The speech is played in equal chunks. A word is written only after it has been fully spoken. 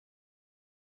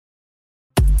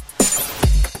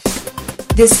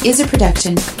This is a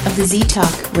production of the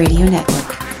Z-Talk Radio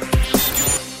Network.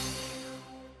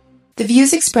 The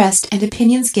views expressed and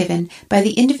opinions given by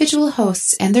the individual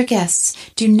hosts and their guests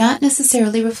do not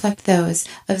necessarily reflect those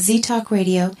of Z-Talk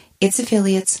Radio, its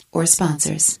affiliates, or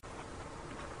sponsors.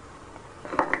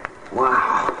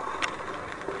 Wow.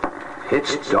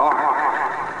 It's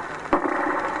dark.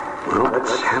 Well,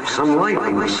 let's have some light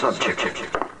on the subject.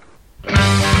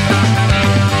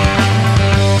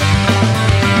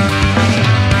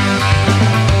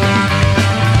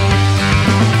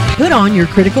 Put on your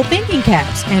critical thinking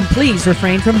caps and please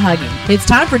refrain from hugging. It's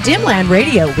time for Dimland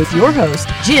Radio with your host,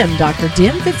 Jim Dr.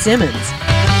 Dim Fitzsimmons.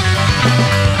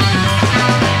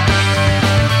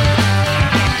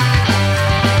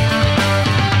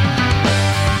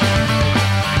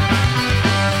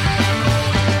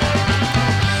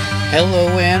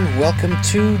 Hello and welcome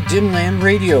to Dimland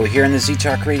Radio here on the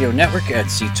Z-Talk Radio Network at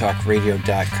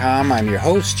ztalkradio.com. I'm your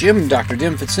host, Jim Dr.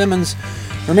 Dim Fitzsimmons.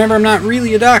 Remember, I'm not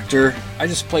really a doctor. I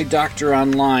just play doctor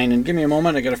online. And give me a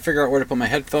moment. I got to figure out where to put my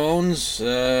headphones.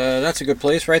 That's a good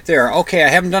place right there. Okay, I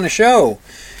haven't done a show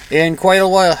in quite a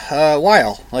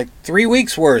while. Like 3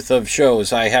 weeks worth of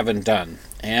shows I haven't done.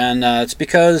 And it's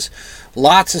because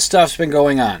lots of stuff's been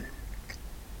going on.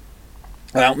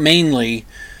 Well, mainly,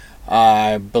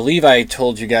 I believe I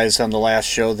told you guys on the last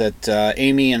show that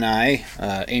Amy and I,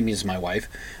 Amy is my wife,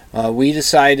 we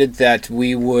decided that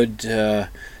we would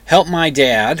help my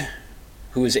dad,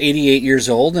 who is 88 years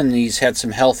old and he's had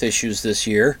some health issues this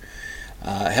year,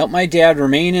 help my dad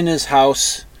remain in his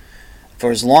house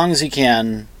for as long as he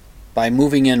can by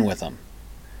moving in with him.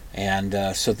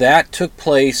 And so that took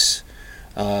place,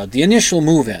 the initial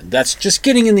move-in. That's just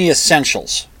getting in the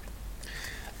essentials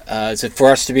for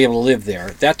us to be able to live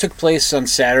there. That took place on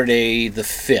Saturday the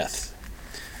 5th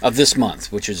of this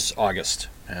month, which is August.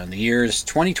 And the year is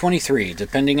 2023.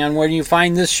 Depending on when you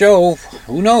find this show,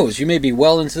 who knows? You may be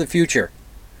well into the future.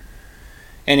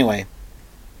 Anyway,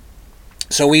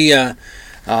 so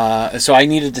so I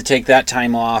needed to take that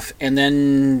time off, and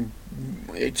then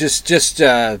just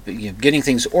getting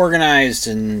things organized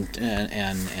and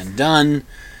done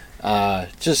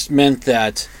just meant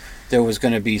that there was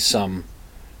going to be some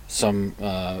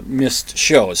missed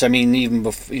shows. I mean, even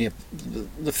before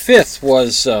the 5th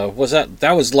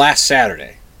was last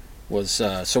Saturday.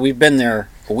 So we've been there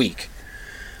a week.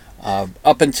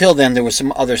 Up until then, there was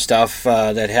some other stuff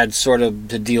that had sort of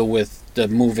to deal with the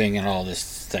moving and all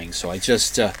this thing. So I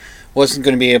just wasn't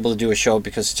going to be able to do a show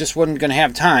because just wasn't going to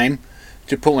have time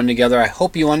to put one together. I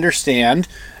hope you understand.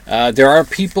 There are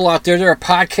people out there. There are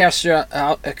podcasters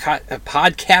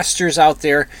out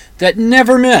there that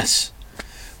never miss.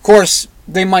 Of course,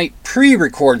 they might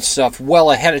pre-record stuff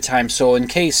well ahead of time, so in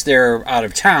case they're out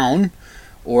of town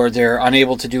or they're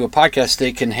unable to do a podcast,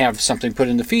 they can have something put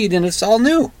in the feed and it's all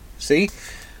new. See?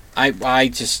 I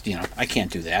just, I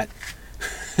can't do that.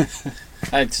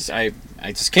 I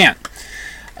just can't.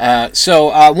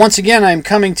 So once again, I'm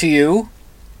coming to you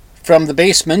from the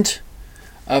basement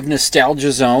of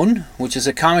Nostalgia Zone, which is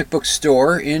a comic book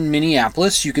store in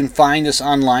Minneapolis. You can find us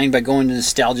online by going to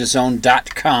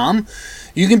nostalgiazone.com.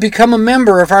 You can become a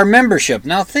member of our membership.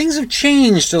 Now, things have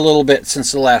changed a little bit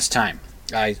since the last time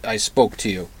I spoke to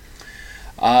you.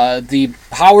 The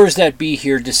powers that be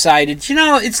here decided,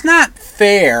 it's not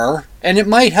fair, and it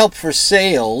might help for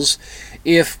sales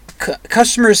if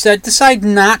customers that decide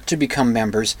not to become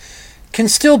members can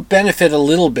still benefit a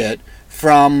little bit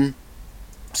from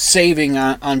saving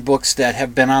on books that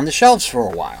have been on the shelves for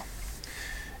a while.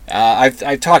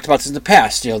 I've talked about this in the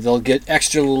past. They'll get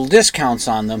extra little discounts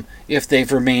on them if they've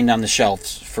remained on the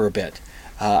shelves for a bit.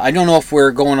 I don't know if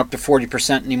we're going up to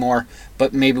 40% anymore,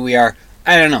 but maybe we are.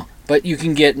 I don't know. But you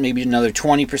can get maybe another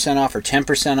 20% off or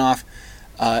 10% off,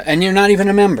 and you're not even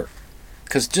a member,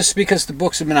 because the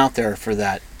books have been out there for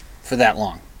that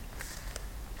long.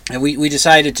 And we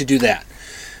decided to do that.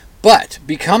 But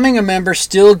becoming a member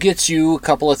still gets you a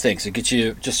couple of things. It gets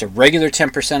you just a regular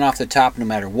 10% off the top no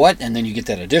matter what, and then you get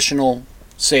that additional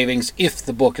savings if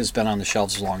the book has been on the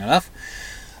shelves long enough.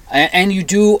 And you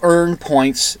do earn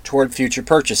points toward future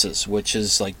purchases, which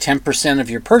is like 10% of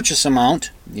your purchase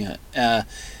amount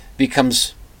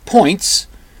becomes points,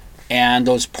 and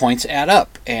those points add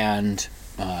up. And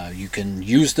you can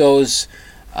use those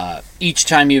each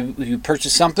time you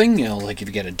purchase something. Like if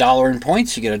you get $1 in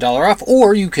points, you get $1 off,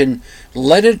 or you can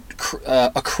let it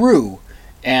accrue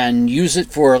and use it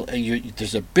for.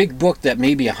 There's a big book that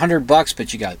may be $100,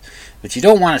 but you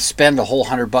don't want to spend a whole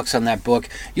 $100 on that book.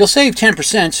 You'll save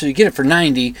 10%, so you get it for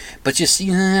 $90. But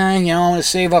you want to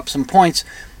save up some points,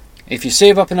 If you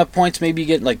save up enough points, maybe you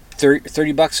get like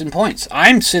 $30 in points.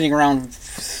 I'm sitting around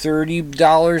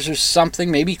 $30 or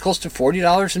something, maybe close to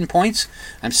 $40 in points.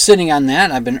 I'm sitting on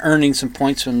that. I've been earning some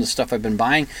points from the stuff I've been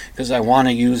buying because I want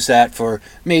to use that for,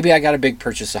 maybe I got a big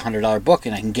purchase, $100 book,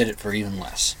 and I can get it for even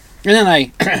less. And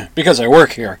then because I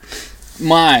work here,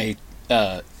 my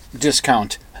regular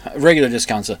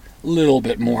discount's a little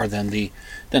bit more than the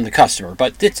customer,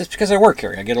 but it's because I work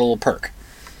here. I get a little perk.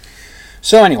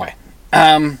 So anyway,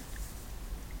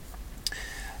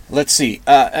 let's see.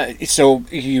 So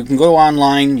you can go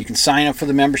online. You can sign up for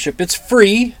the membership. It's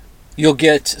free. You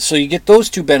get those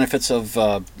two benefits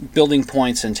of building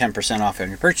points and 10% off on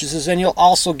your purchases, and you'll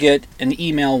also get an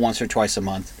email once or twice a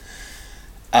month.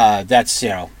 That's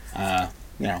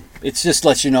it just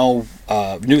lets you know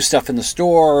new stuff in the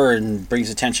store and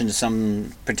brings attention to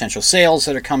some potential sales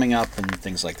that are coming up and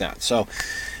things like that. So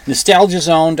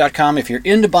nostalgiazone.com. If you're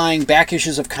into buying back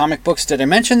issues of comic books, did I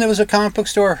mention there was a comic book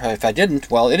store? If I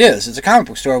didn't, well, it is. It's a comic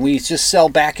book store, and we just sell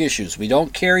back issues. We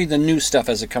don't carry the new stuff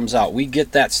as it comes out. We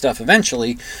get that stuff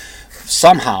eventually,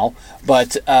 somehow,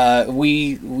 but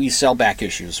we sell back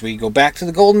issues. We go back to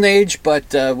the golden age,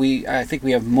 but I think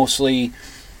we have mostly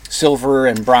silver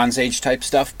and bronze age type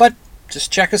stuff. But just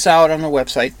check us out on the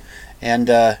website and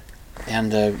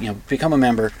become a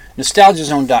member.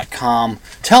 Nostalgiazone.com.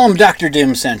 Tell them Dr.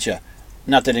 Dim sent you.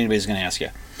 Not that anybody's going to ask you.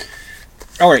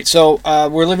 All right, so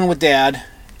we're living with Dad,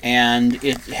 and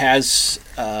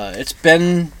it's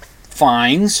been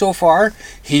fine so far.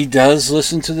 He does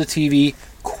listen to the TV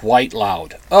quite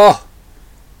loud. Oh,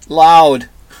 loud.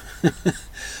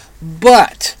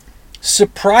 But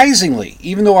surprisingly,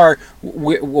 even though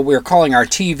what we're calling our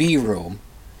TV room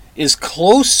is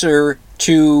closer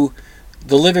to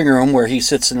the living room where he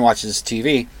sits and watches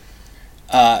TV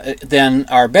than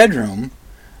our bedroom,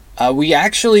 we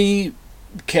actually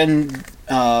can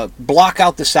block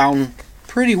out the sound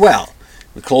pretty well.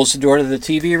 We close the door to the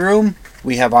TV room.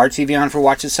 We have our TV on for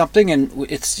watching something, and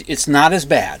it's not as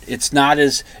bad. It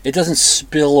doesn't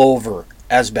spill over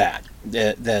as bad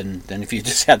than if you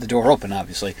just had the door open,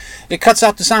 obviously. It cuts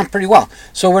out the sound pretty well.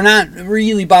 So we're not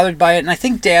really bothered by it. And I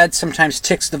think Dad sometimes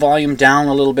ticks the volume down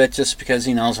a little bit just because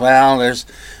he knows, well, there's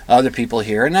other people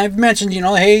here. And I've mentioned,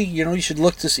 hey, you should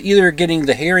look to either getting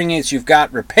the hearing aids you've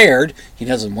got repaired. He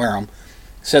doesn't wear them.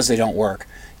 Says they don't work.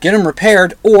 Get them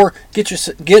repaired, or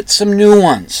get some new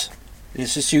ones.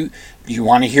 It's just you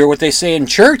want to hear what they say in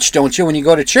church, don't you, when you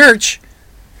go to church?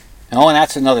 Oh, and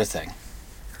that's another thing.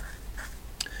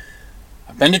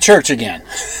 Been to church again.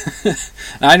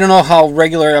 I don't know how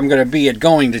regular I'm going to be at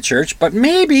going to church, but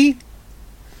maybe.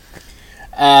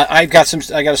 I got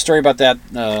a story about that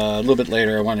a little bit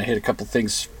later. I want to hit a couple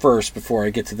things first before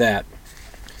I get to that.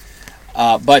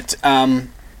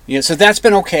 So that's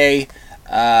been okay.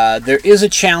 There is a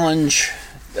challenge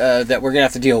that we're going to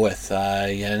have to deal with.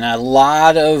 And a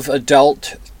lot of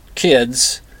adult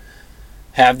kids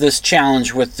have this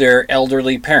challenge with their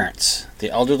elderly parents.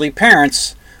 The elderly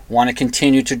parents want to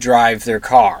continue to drive their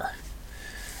car,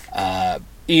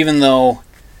 even though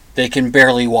they can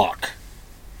barely walk.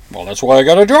 Well, that's why I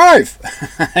gotta drive.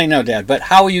 I know, Dad, but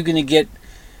how are you going to get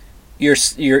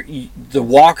the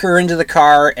walker into the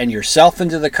car and yourself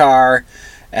into the car?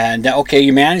 And okay,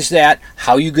 you manage that.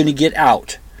 How are you going to get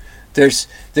out? There's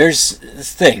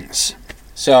things.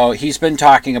 So he's been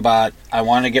talking about, I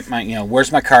want to get my,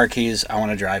 where's my car keys? I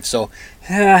want to drive. So,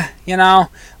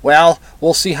 well,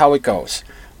 we'll see how it goes.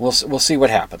 We'll see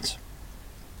what happens.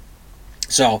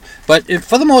 So, but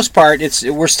for the most part,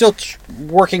 we're still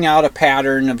working out a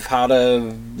pattern of how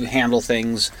to handle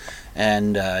things,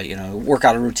 and work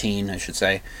out a routine, I should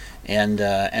say, and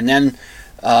then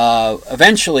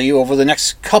eventually, over the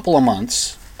next couple of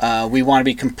months, we want to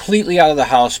be completely out of the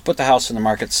house, put the house in the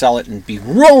market, sell it, and be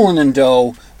rolling in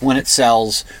dough when it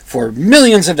sells for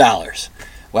millions of dollars.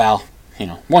 Well,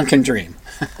 one can dream.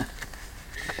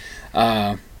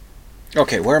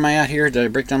 Okay, where am I at here? Did I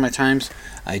break down my times?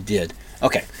 I did.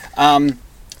 Okay.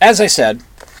 As I said,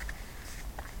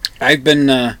 I've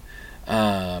been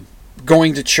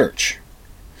going to church.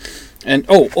 And,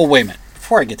 oh, wait a minute.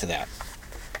 Before I get to that,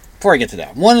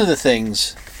 one of the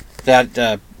things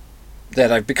that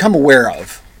I've become aware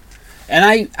of,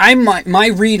 and my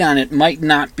read on it might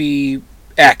not be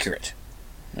accurate.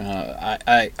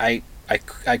 I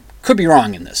could be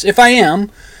wrong in this. If I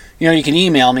am, you can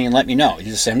email me and let me know.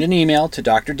 You just send an email to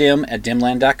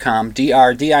drdim@dimland.com,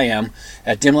 DRDIM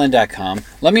 @dimland.com.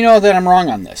 Let me know that I'm wrong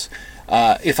on this,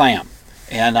 if I am.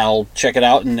 And I'll check it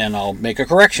out, and then I'll make a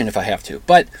correction if I have to.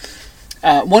 But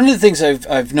one of the things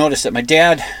I've noticed that my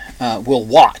dad will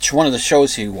watch, one of the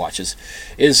shows he watches,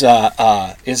 is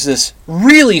this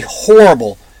really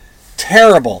horrible,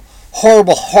 terrible,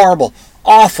 horrible, horrible,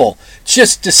 awful,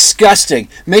 just disgusting,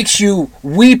 makes you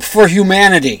weep for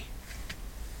humanity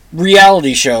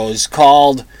reality shows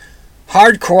called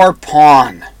Hardcore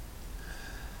Pawn.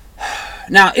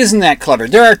 Now, isn't that clever?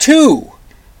 There are 2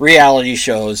 reality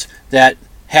shows that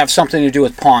have something to do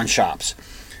with pawn shops.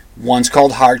 One's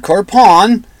called Hardcore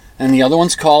Pawn, and the other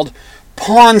one's called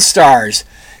Pawn Stars.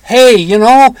 Hey,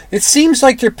 it seems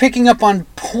like they're picking up on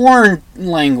porn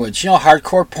language.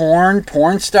 Hardcore porn,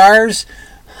 porn stars.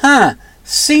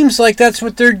 Seems like that's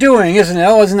what they're doing, isn't it?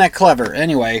 Oh, isn't that clever?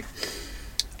 Anyway,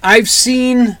 I've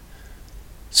seen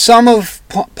some of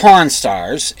Pawn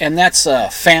Stars, and that's a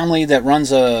family that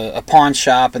runs a pawn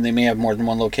shop, and they may have more than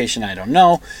one location, I don't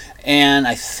know. And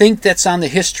I think that's on the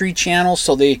History Channel,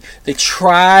 so they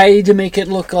try to make it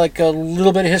look like a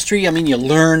little bit of history. I mean, you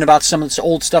learn about some of this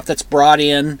old stuff that's brought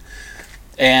in,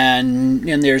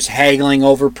 and there's haggling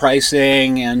over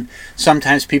pricing, and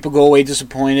sometimes people go away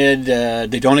disappointed.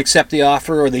 They don't accept the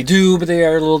offer, or they do, but they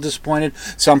are a little disappointed.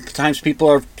 Sometimes people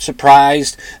are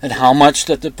surprised at how much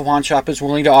that the pawn shop is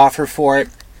willing to offer for it.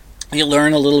 You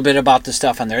learn a little bit about the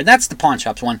stuff on there. That's the pawn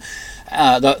shops one,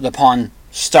 the Pawn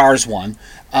Stars one.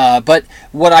 But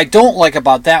what I don't like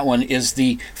about that one is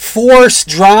the forced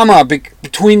drama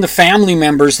between the family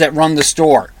members that run the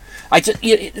store.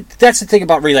 That's the thing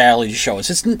about reality shows.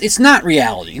 It's not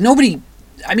reality. Nobody,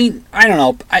 I mean, I don't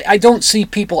know. I don't see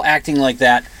people acting like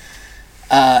that.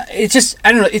 I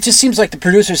don't know. It just seems like the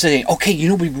producers saying, okay,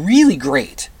 it'd be really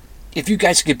great if you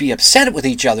guys could be upset with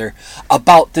each other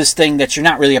about this thing that you're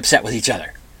not really upset with each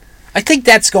other. I think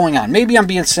that's going on. Maybe I'm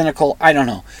being cynical. I don't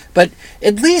know. But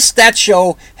at least that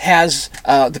show has,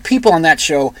 the people on that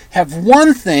show have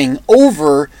one thing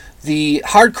over the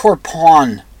hardcore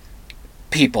pawn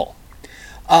people.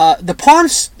 The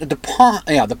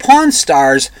Pawn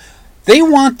Stars, they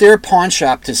want their pawn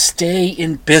shop to stay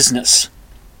in business.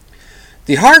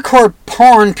 The hardcore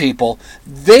pawn people,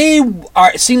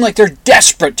 seem like they're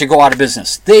desperate to go out of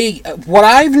business. What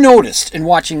I've noticed in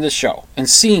watching this show and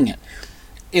seeing it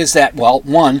is that, well,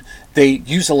 one, they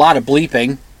use a lot of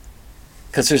bleeping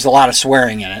because there's a lot of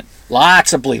swearing in it.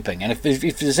 Lots of bleeping. And if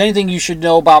there's anything you should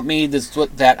know about me,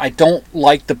 that I don't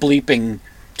like the bleeping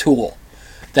tool.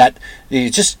 That you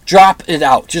just drop it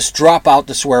out. Just drop out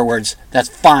the swear words. That's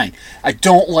fine. I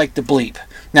don't like the bleep.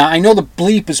 Now, I know the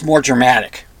bleep is more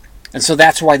dramatic, and so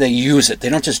that's why they use it. They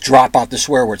don't just drop out the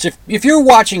swear words. If you're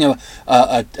watching not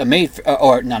a made for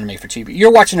TV,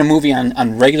 you're watching a movie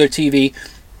on regular TV,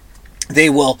 they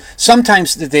will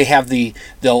sometimes they have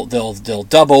they'll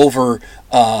dub over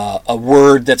a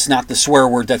word that's not the swear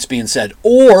word that's being said,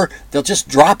 or they'll just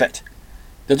drop it.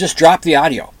 They'll just drop the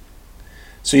audio,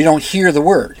 so you don't hear the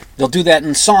word. They'll do that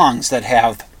in songs that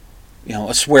have,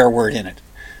 a swear word in it.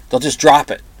 They'll just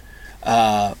drop it,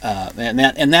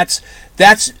 and that's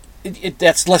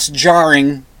less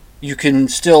jarring. You can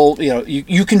still,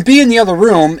 you can be in the other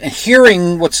room and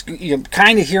hearing what's,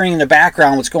 kind of hearing in the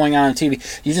background what's going on TV.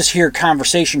 You just hear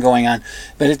conversation going on.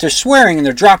 But if they're swearing and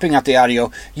they're dropping out the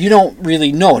audio, you don't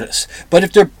really notice. But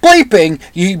if they're bleeping,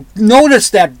 you notice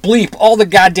that bleep all the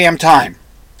goddamn time.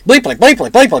 Bleep, bleep, bleep,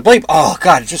 bleep, bleep, bleep, bleep. Oh,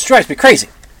 God, it just drives me crazy.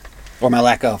 Or my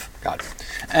lack of. God.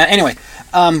 Anyway,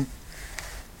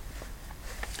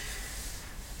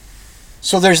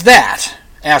 so there's that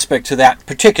aspect to that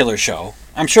particular show.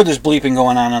 I'm sure there's bleeping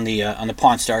going on the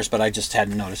Pawn Stars, but I just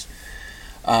hadn't noticed.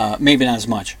 Maybe not as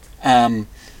much. The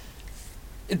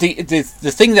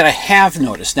thing that I have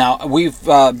noticed, now we've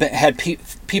had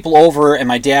people over, and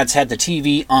my dad's had the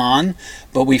TV on,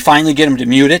 but we finally get him to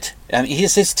mute it.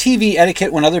 His TV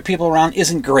etiquette when other people are around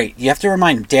isn't great. You have to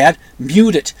remind him, Dad,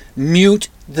 mute it, mute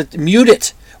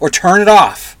it, or turn it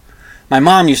off. My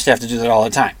mom used to have to do that all the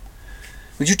time.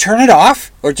 Would you turn it off,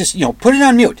 or just put it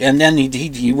on mute? And then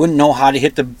he wouldn't know how to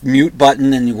hit the mute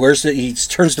button, and he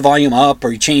turns the volume up, or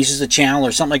he changes the channel,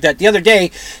 or something like that. The other day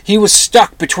he was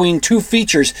stuck between two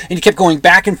features, and he kept going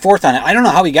back and forth on it. I don't know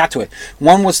how he got to it.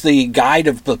 One was the guide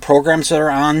of the programs that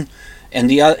are on, and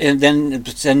then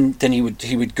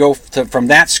he would go from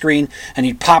that screen, and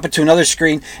he'd pop it to another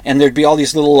screen, and there'd be all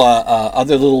these little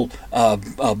other little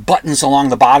buttons along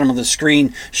the bottom of the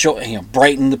screen,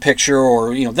 brighten the picture,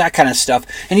 or that kind of stuff.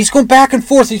 And he's going back and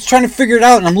forth. He's trying to figure it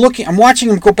out, and I'm watching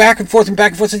him go back and forth and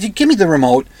back and forth. I said, "Give me the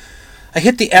remote." I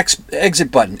hit the exit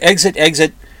button,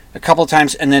 exit a couple of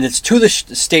times, and then it's to the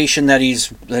station that he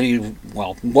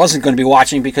wasn't going to be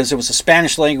watching because it was a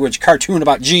Spanish language cartoon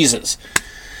about Jesus.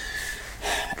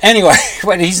 Anyway,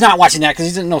 but he's not watching that because he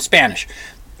doesn't know Spanish,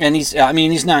 and he's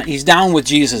down with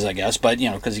Jesus, I guess, but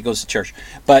because he goes to church,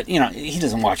 but he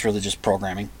doesn't watch religious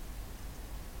programming.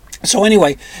 So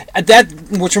anyway,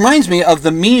 which reminds me of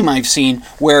the meme I've seen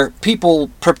where people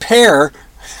prepare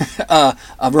a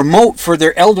remote for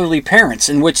their elderly parents,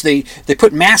 in which they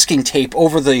put masking tape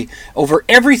over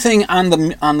everything on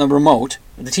the remote,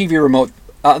 the TV remote,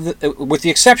 with the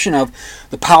exception of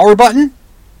the power button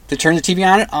to turn the TV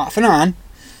on, off and on,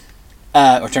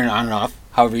 or turn it on and off,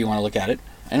 however you want to look at it.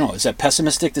 I don't know. Is that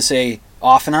pessimistic to say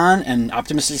off and on, and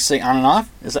optimistic to say on and off?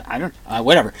 Is that, I don't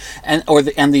whatever. And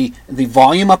the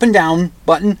volume up and down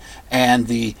button, and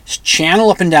the channel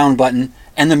up and down button,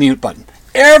 and the mute button.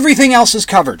 Everything else is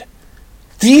covered.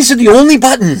 These are the only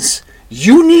buttons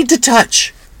you need to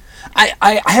touch.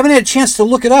 I haven't had a chance to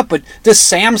look it up, but does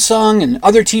Samsung and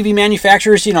other TV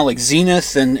manufacturers, like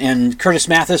Zenith and Curtis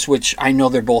Mathis, which I know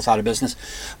they're both out of business,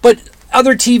 but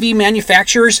other TV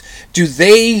manufacturers, do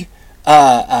they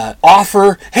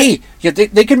offer, hey,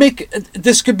 they could make,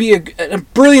 this could be a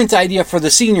brilliant idea for the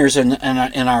seniors in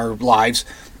our lives,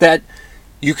 that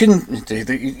you can,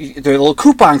 the little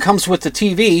coupon comes with the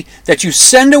TV that you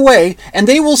send away, and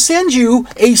they will send you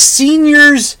a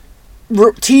senior's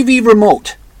TV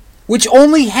remote, which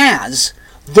only has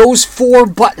those 4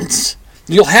 buttons.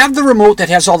 You'll have the remote that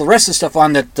has all the rest of the stuff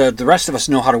on that the rest of us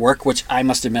know how to work, which I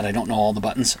must admit I don't know all the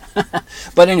buttons.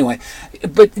 But anyway,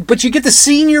 but you get the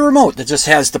senior remote that just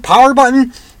has the power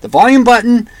button, the volume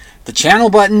button, the channel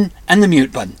button, and the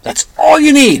mute button. That's all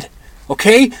you need.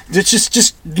 Okay?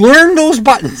 Just learn those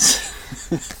buttons.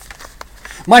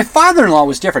 My father-in-law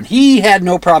was different. He had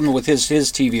no problem with his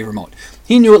TV remote.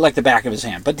 He knew it like the back of his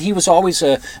hand. But he was always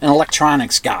an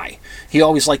electronics guy. He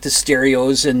always liked the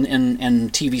stereos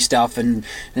and TV stuff and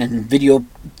video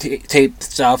tape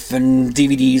stuff and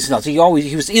DVDs and stuff.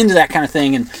 He was into that kind of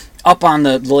thing and up on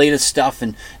the latest stuff,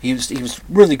 and he was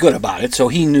really good about it. So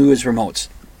he knew his remotes.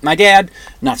 My dad,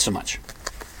 not so much.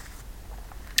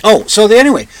 Oh, so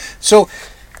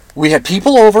we had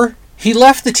people over. He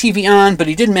left the TV on, but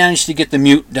he did manage to get the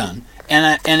mute done.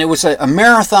 And it was a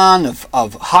marathon of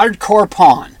hardcore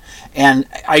pawn. And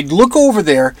I'd look over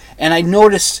there, and I'd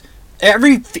notice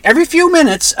every few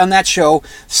minutes on that show,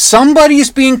 somebody's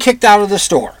being kicked out of the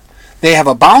store. They have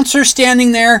a bouncer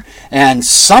standing there, and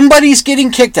somebody's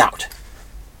getting kicked out.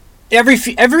 Every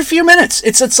few minutes.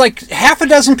 It's like half a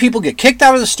dozen people get kicked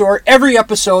out of the store every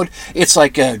episode. It's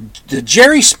like the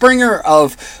Jerry Springer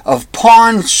of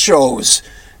pawn shows.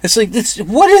 It's like,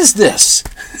 what is this?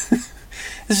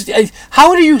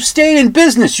 How do you stay in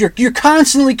business? You're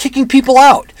constantly kicking people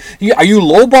out. Are you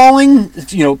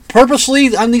lowballing,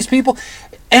 purposely on these people?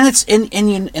 And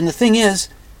the thing is,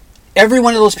 every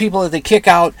one of those people that they kick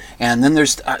out, and then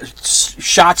there's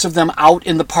shots of them out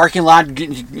in the parking lot,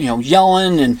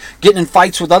 yelling and getting in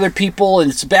fights with other people,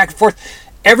 and it's back and forth.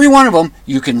 Every one of them,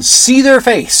 you can see their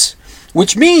face,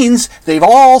 which means they've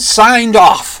all signed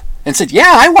off and said,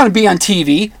 yeah, I want to be on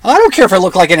TV. I don't care if I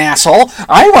look like an asshole.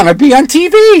 I want to be on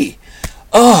TV.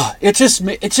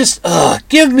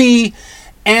 Give me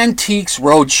Antiques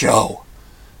Roadshow.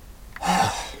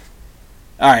 All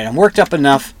right, I'm worked up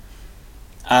enough.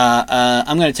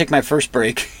 I'm going to take my first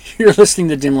break. You're listening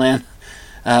to Dimland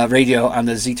Radio on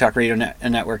the Z-Talk Radio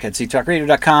Network at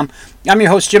ztalkradio.com. I'm your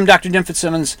host, Jim Dr. Dim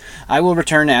Fitzsimmons. I will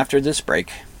return after this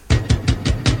break.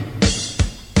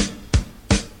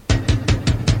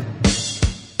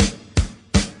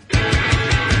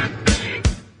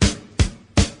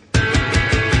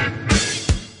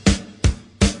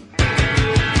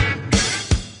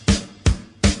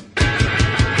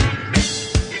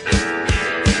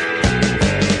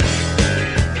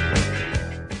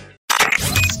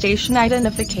 Station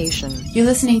identification. You're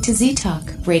listening to Z-Talk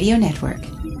Radio Network.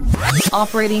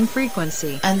 Operating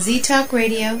frequency. On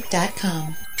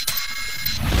ztalkradio.com.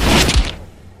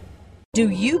 Do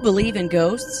you believe in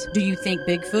ghosts? Do you think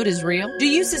Bigfoot is real? Do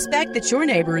you suspect that your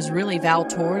neighbor is really Val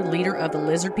Tor, leader of the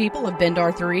lizard people of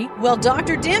Bendar 3? Well,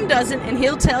 Dr. Dim doesn't, and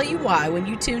he'll tell you why when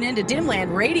you tune in to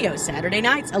Dimland Radio Saturday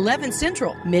nights, 11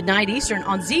 Central, midnight Eastern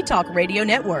on Z-Talk Radio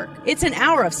Network. It's an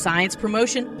hour of science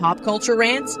promotion, pop culture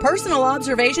rants, personal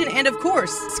observation, and of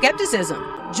course, skepticism.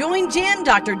 Join Jim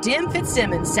Dr. Dim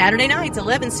Fitzsimmons Saturday nights,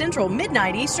 11 Central,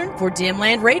 midnight Eastern for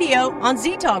Dimland Radio on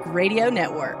Z-Talk Radio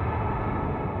Network.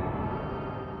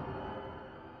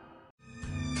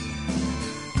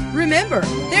 Remember,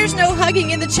 there's no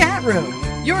hugging in the chat room.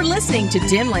 You're listening to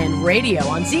Dimland Radio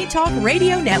on Z-Talk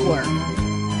Radio Network.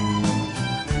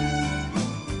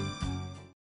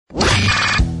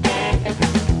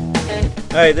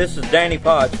 Hey, this is Danny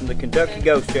Potts from the Kentucky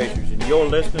Ghost Chasers, and you're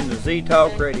listening to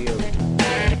Z-Talk Radio.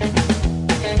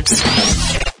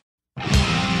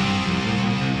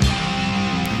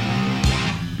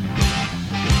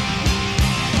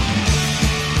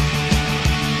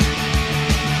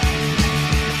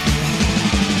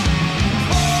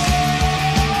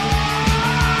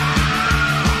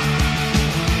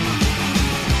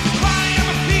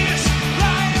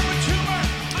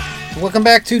 Welcome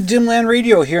back to Dimland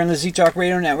Radio here on the Z-Talk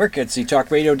Radio Network at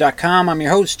ztalkradio.com. I'm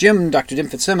your host, Jim, Dr. Dim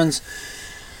Fitzsimmons.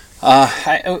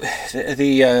 The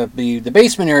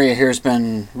basement area here has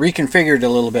been reconfigured a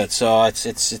little bit, so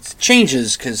it's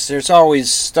changes because there's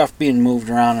always stuff being moved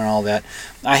around and all that.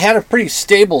 I had a pretty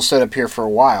stable setup here for a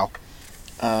while,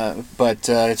 but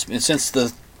since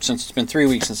it's been 3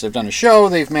 weeks since I've done a show,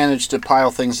 they've managed to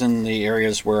pile things in the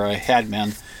areas where I had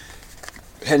been.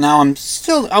 And now I'm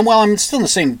still in the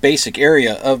same basic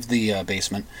area of the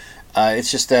basement. It's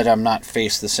just that I'm not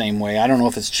faced the same way. I don't know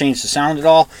if it's changed the sound at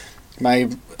all. My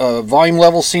volume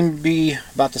levels seem to be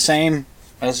about the same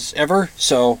as ever,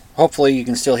 so hopefully you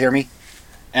can still hear me.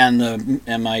 And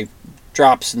my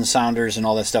drops and sounders and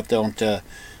all that stuff aren't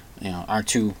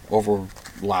too over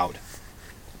loud.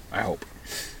 I hope.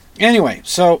 Anyway,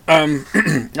 so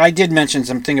I did mention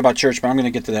something about church, but I'm going to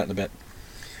get to that in a bit.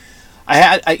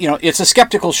 It's a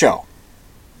skeptical show,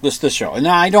 this show. And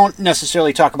I don't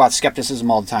necessarily talk about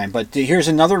skepticism all the time, but here's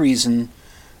another reason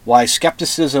why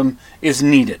skepticism is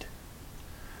needed.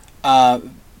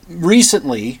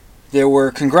 Recently, there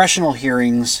were congressional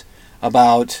hearings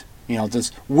about,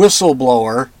 this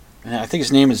whistleblower. I think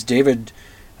his name is David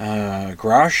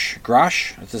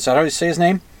Grosh. Is that how you say his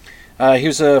name? He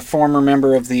was a former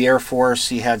member of the Air Force.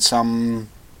 He had some,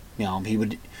 he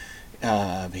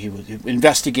was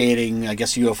investigating, I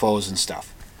guess, UFOs and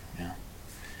stuff.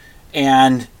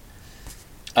 And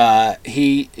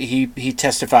he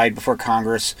testified before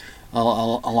Congress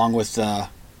along with a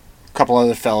couple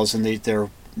other fellows, and they're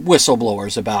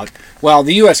whistleblowers about, well,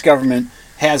 the U.S. government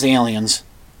has aliens,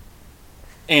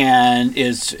 and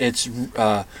it's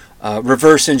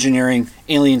reverse engineering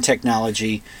alien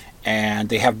technology, and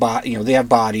they have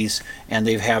bodies, and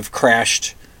they have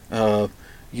crashed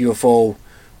UFO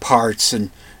parts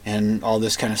and all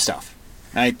this kind of stuff.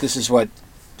 Right? This is what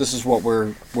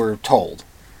we're told.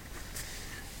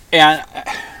 And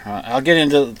I'll get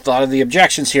into a lot of the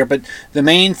objections here, but the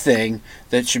main thing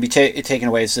that should be taken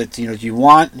away is that you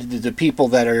want the people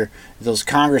that are those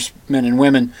congressmen and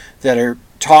women that are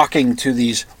talking to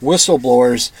these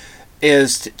whistleblowers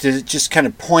is to just kind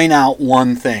of point out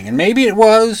one thing, and maybe it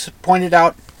was pointed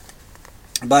out,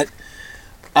 but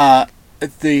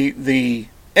the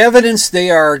evidence they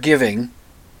are giving,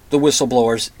 the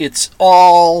whistleblowers, it's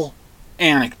all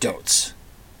anecdotes.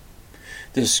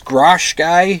 This Grosh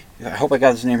guy, I hope I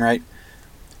got his name right,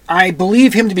 I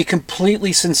believe him to be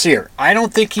completely sincere. I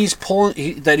don't think he's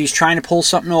trying to pull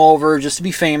something over just to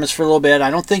be famous for a little bit. I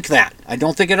don't think that. I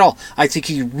don't think at all. I think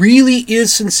he really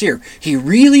is sincere. He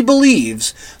really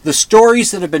believes the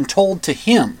stories that have been told to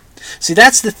him. See,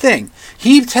 that's the thing.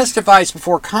 He testifies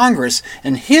before Congress,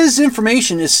 and his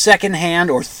information is second-hand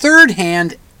or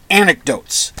third-hand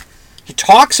anecdotes. He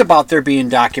talks about there being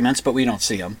documents, but we don't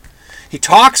see them. He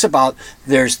talks about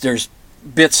there's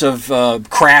bits of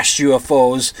crashed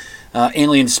UFOs,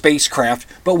 alien spacecraft,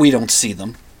 but we don't see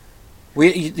them.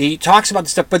 He talks about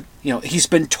this stuff, but he's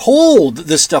been told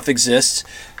this stuff exists,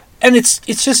 and it's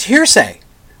just hearsay.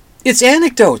 It's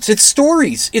anecdotes. It's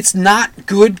stories. It's not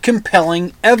good,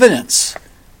 compelling evidence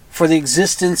for the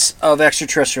existence of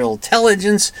extraterrestrial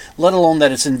intelligence, let alone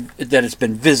that it's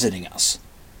been visiting us.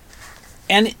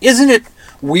 And isn't it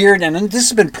weird, and this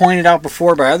has been pointed out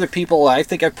before by other people, I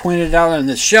think I pointed it out on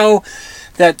this show,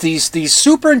 that these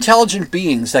super intelligent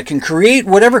beings that can create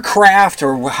whatever craft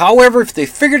or however, if they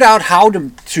figured out how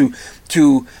to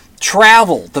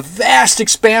travel the vast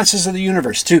expanses of the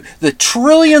universe to the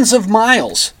trillions of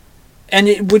miles, and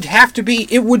it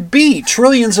would be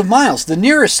trillions of miles. The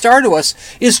nearest star to us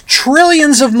is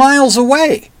trillions of miles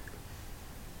away.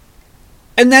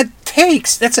 And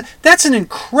that's an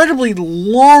incredibly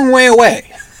long way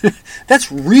away.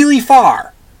 That's really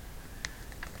far.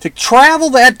 To travel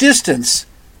that distance,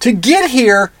 to get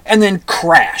here, and then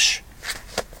crash.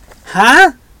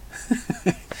 Huh?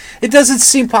 It doesn't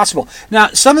seem possible. Now,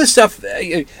 some of the stuff,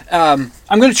 I'm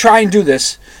going to try and do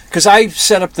this, because I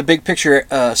set up the Big Picture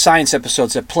science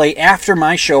episodes that play after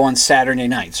my show on Saturday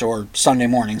nights, or Sunday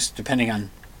mornings, depending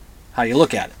on how you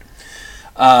look at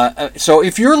it. So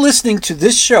if you're listening to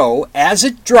this show as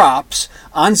it drops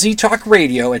on Z-Talk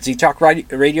Radio at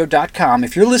ztalkradio.com,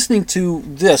 if you're listening to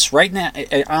this right now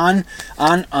on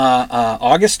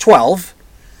August 12th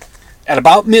at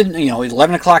about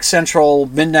 11 o'clock Central,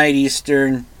 midnight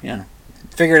Eastern,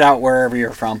 figure it out wherever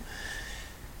you're from.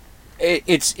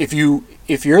 If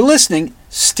you're listening,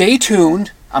 stay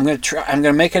tuned. I'm going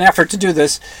to make an effort to do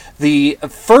this. The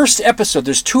first episode,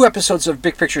 there's 2 episodes of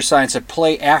Big Picture Science that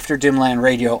play after Dimland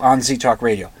Radio on Z-Talk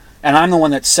Radio. And I'm the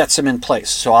one that sets them in place.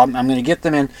 So I'm going to get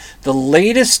them in. The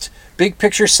latest Big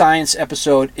Picture Science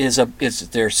episode is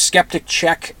their Skeptic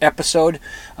Check episode.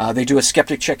 They do a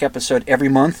Skeptic Check episode every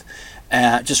month,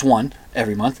 just one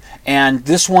every month. And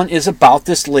this one is about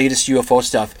this latest UFO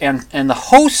stuff. And the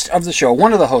host of the show,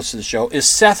 one of the hosts of the show, is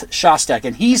Seth Shostak,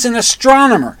 and he's an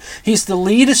astronomer. He's the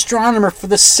lead astronomer for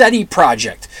the SETI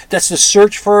project. That's the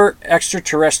Search for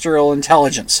Extraterrestrial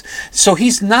Intelligence. So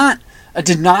he's not a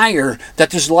denier that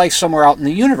there's life somewhere out in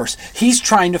the universe. He's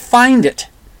trying to find it.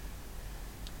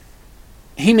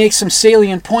 He makes some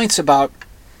salient points about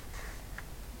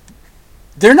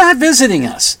they're not visiting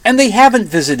us, and they haven't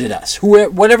visited us.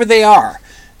 Whatever they are,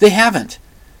 they haven't.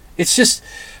 It's just,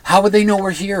 how would they know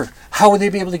we're here? How would they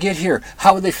be able to get here?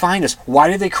 How would they find us? Why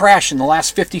did they crash in the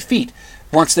last 50 feet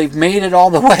once they've made it all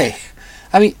the way?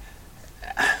 I mean,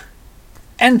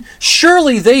 and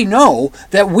surely they know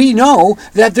that we know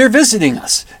that they're visiting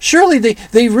us. Surely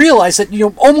they realize that,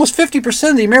 almost 50%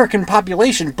 of the American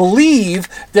population believe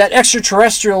that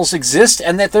extraterrestrials exist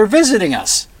and that they're visiting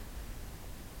us.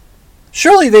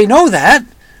 Surely they know that.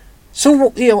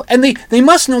 So, and they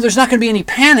must know there's not going to be any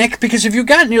panic, because if you've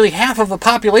got nearly half of the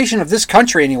population of this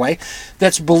country anyway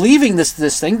that's believing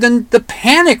this thing, then the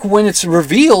panic when it's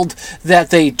revealed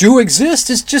that they do exist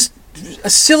is just a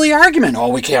silly argument. Oh,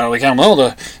 we can't. Well,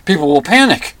 the people will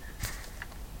panic.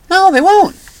 No, they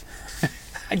won't.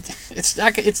 It's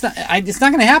not going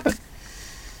to happen.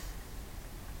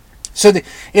 So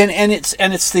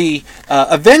it's the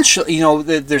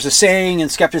eventually, there's a saying in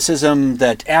skepticism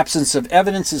that absence of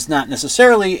evidence is not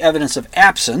necessarily evidence of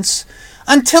absence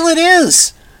until it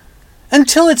is.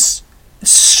 Until it's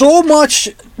so much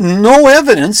no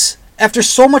evidence after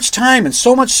so much time and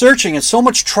so much searching and so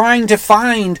much trying to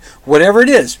find whatever it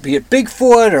is, be it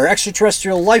Bigfoot or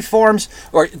extraterrestrial life forms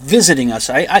or visiting us.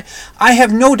 I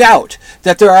have no doubt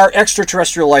that there are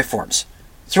extraterrestrial life forms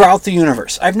throughout the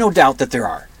universe. I have no doubt that there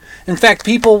are. In fact,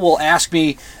 people will ask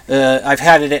me, I've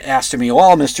had it asked to me,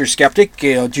 well, Mr. Skeptic,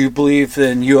 do you believe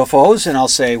in UFOs? And I'll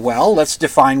say, well, let's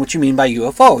define what you mean by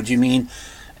UFO. Do you mean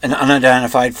an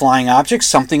unidentified flying object,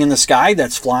 something in the sky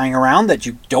that's flying around that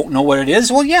you don't know what it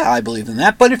is? Well, yeah, I believe in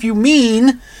that. But if you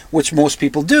mean, which most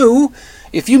people do,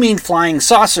 if you mean flying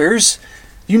saucers,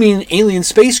 you mean alien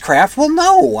spacecraft, well,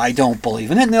 no, I don't believe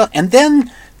in it. And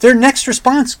then their next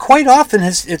response, quite often,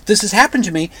 if this has happened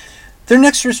to me, their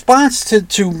next response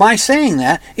to my saying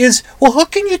that is, well, how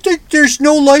can you think there's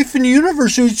no life in the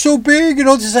universe? It's so big, and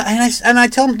I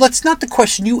tell them, that's not the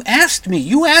question you asked me.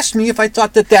 You asked me if I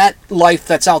thought that life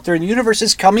that's out there in the universe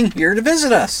is coming here to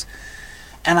visit us.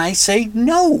 And I say,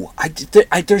 no.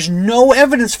 There's no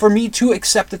evidence for me to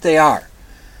accept that they are.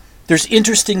 There's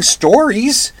interesting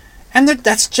stories, and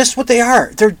that's just what they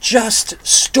are. They're just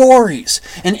stories.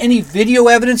 And any video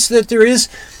evidence that there is,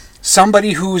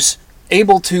 somebody who's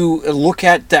able to look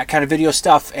at that kind of video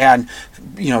stuff and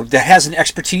that has an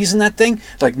expertise in that thing,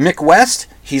 like Mick West,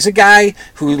 he's a guy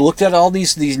who looked at all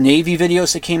these Navy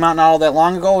videos that came out not all that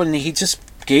long ago, and he just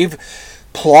gave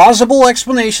plausible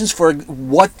explanations for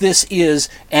what this is,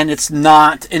 and it's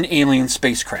not an alien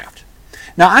spacecraft.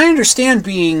 Now, I understand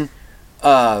being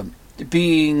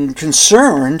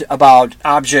concerned about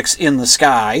objects in the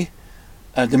sky.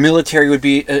 The military would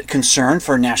be concerned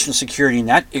for national security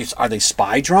net. Are they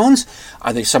spy drones?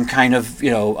 Are they some kind of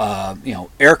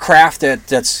aircraft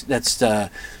that's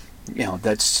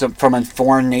from a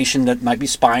foreign nation that might be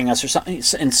spying us or something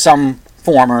in some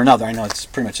form or another? I know it's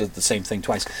pretty much the same thing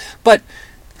twice, but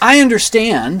I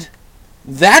understand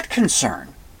that concern.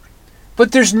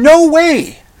 But there's no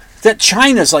way that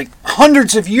China's like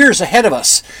hundreds of years ahead of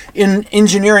us in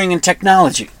engineering and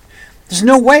technology. There's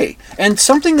no way. And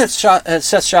something that Seth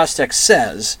Shostak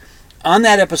says on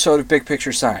that episode of Big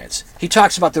Picture Science, he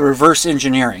talks about the reverse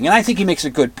engineering, and I think he makes a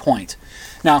good point.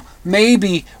 Now,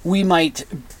 maybe we might,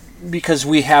 because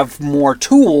we have more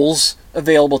tools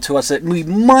available to us, that we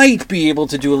might be able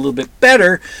to do a little bit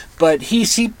better, but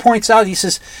he points out, he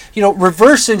says,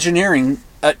 reverse engineering,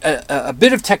 a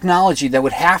bit of technology that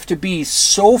would have to be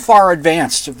so far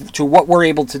advanced to what we're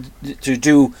able to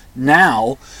do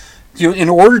now, in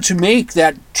order to make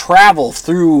that travel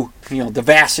through the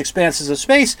vast expanses of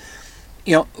space,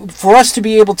 for us to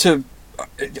be able to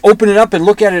open it up and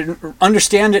look at it and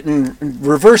understand it and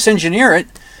reverse engineer it,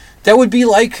 that would be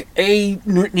like a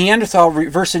Neanderthal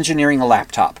reverse engineering a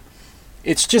laptop.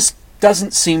 It just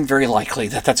doesn't seem very likely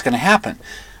that that's going to happen.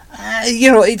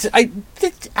 I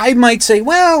might say,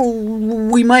 well,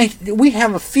 we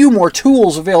have a few more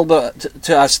tools available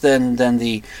to us than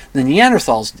the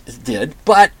Neanderthals did,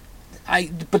 but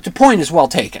the point is well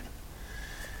taken.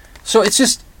 So it's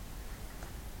just,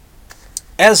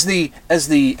 as the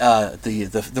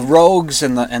rogues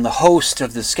and the host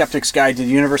of the Skeptic's Guide to the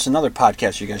Universe, another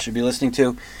podcast you guys should be listening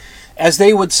to, as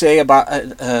they would say about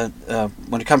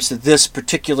when it comes to this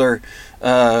particular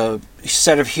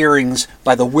set of hearings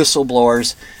by the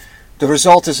whistleblowers, the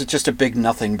result is just a big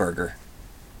nothing burger.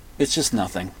 It's just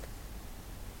nothing.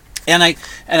 And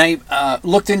I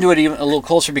looked into it even a little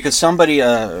closer because somebody,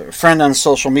 a friend on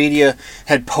social media,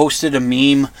 had posted a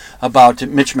meme about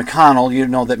Mitch McConnell. You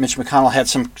know that Mitch McConnell had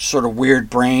some sort of weird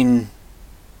brain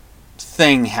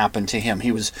thing happen to him.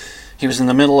 He was in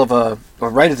the middle of or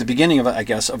right at the beginning of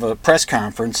a press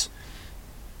conference,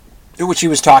 in which he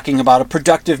was talking about a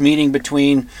productive meeting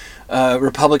between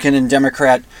Republican and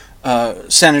Democrat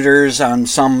senators on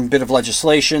some bit of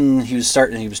legislation. He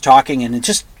was talking, and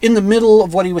just in the middle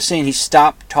of what he was saying, he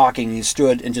stopped talking. He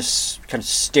stood and just kind of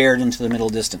stared into the middle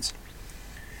distance.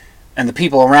 And the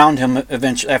people around him,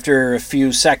 eventually, after a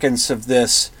few seconds of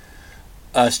this,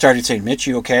 started saying, "Mitch,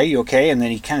 you okay? You okay?" And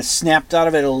then he kind of snapped out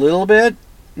of it a little bit,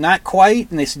 not quite.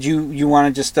 And they said, "You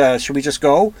want to just? Should we just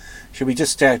go? Should we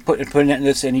just put it in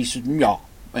this?" And he said, "No."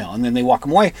 Well, and then they walk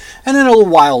him away. And then a little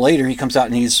while later, he comes out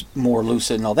and he's more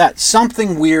lucid and all that.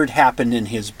 Something weird happened in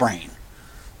his brain.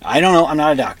 I don't know. I'm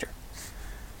not a doctor.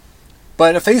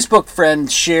 But a Facebook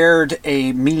friend shared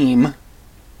a meme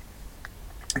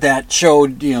that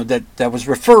showed, that was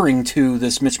referring to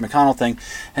this Mitch McConnell thing.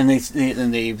 And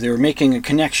they were making a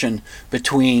connection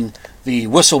between the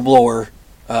whistleblower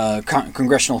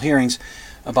congressional hearings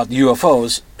about the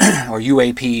UFOs or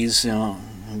UAPs,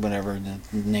 whatever the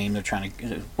name they're trying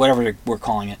to, whatever we're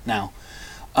calling it now.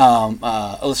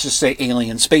 Let's just say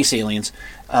space aliens.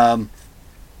 And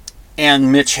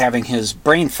Mitch having his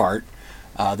brain fart.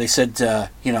 They said, that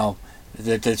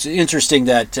it's interesting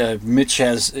that Mitch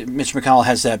McConnell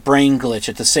has that brain glitch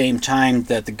at the same time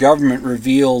that the government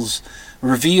revealed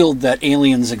that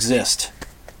aliens exist.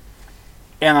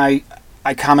 And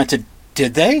I commented,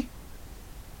 did they?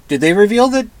 Did they reveal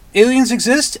that aliens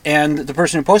exist? And the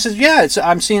person who posted, yeah,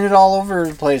 I'm seeing it all over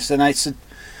the place. And I said,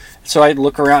 so I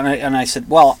look around and I said,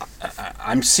 well,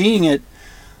 I'm seeing it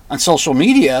on social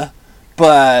media,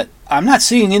 but I'm not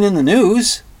seeing it in the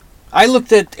news. I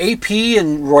looked at AP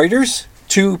and Reuters,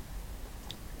 two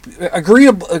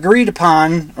agreed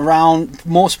upon around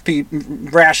most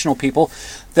rational people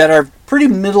that are pretty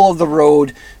middle of the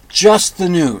road, just the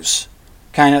news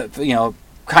kind of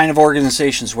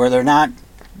organizations where they're not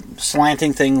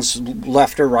slanting things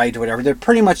left or right or whatever. They're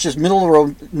pretty much just middle of the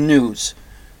road news.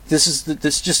 Here's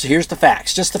the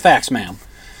facts, just the facts, ma'am.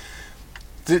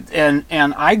 And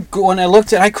when I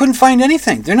looked at, I couldn't find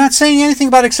anything. They're not saying anything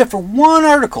about it except for one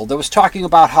article that was talking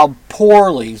about how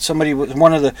poorly some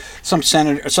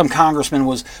congressman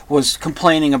was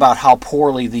complaining about how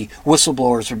poorly the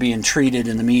whistleblowers are being treated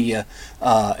in the media,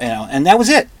 and that was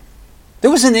it. There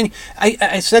wasn't any.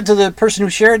 I said to the person who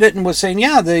shared it and was saying,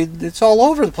 yeah, it's all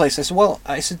over the place.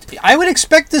 I said, I would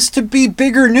expect this to be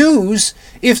bigger news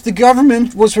if the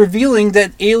government was revealing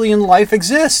that alien life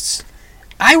exists.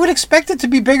 I would expect it to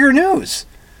be bigger news.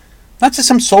 Not just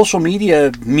some social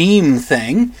media meme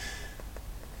thing.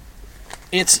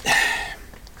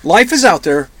 Life is out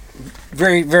there,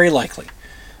 very, very likely.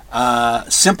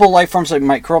 Simple life forms like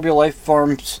microbial life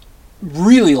forms,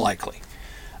 really likely.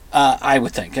 I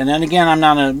would think, and then again, I'm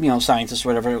not a scientist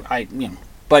or whatever.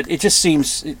 But it just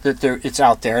seems that it's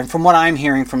out there, and from what I'm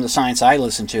hearing from the science I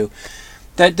listen to,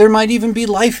 that there might even be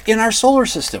life in our solar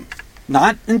system,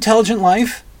 not intelligent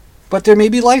life, but there may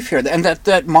be life here, and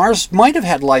that Mars might have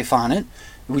had life on it.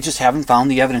 We just haven't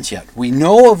found the evidence yet. We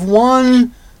know of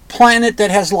one planet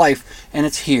that has life, and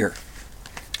it's here.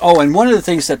 Oh, and one of the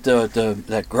things that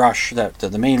that Grush,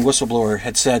 the main whistleblower,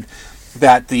 had said,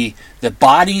 that the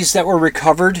bodies that were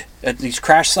recovered at these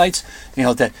crash sites,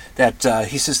 that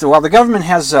he says, well, the government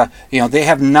has, they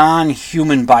have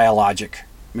non-human biologic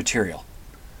material.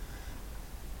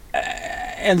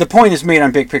 And the point is made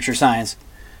on Big Picture Science,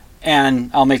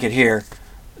 and I'll make it here.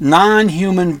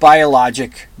 Non-human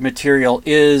biologic material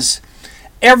is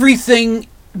everything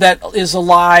that is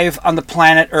alive on the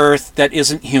planet Earth that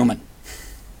isn't human.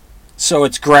 So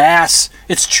it's grass,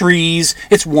 it's trees,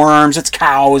 it's worms, it's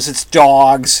cows, it's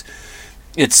dogs,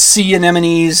 it's sea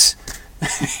anemones,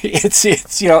 it's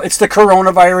the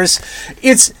coronavirus.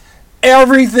 It's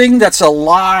everything that's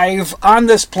alive on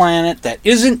this planet that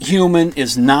isn't human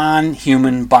is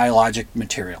non-human biologic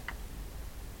material.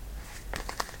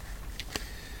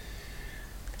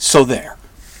 So there.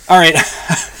 All right,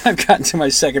 I've gotten to my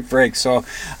second break, so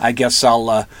I guess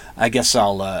I'll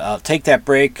take that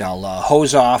break. I'll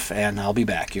hose off, and I'll be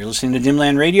back. You're listening to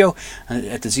Dimland Radio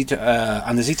at the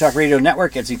on the Z-Talk Radio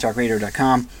Network at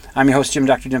ztalkradio.com. I'm your host, Jim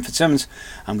Dr. Dim Fitzsimmons.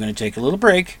 I'm going to take a little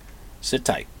break. Sit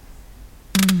tight.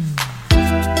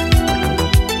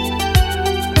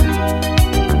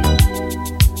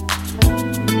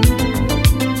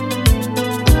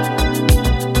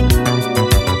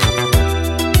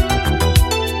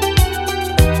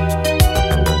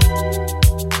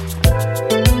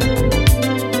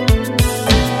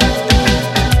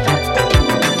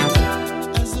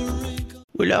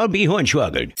 Well, I'll be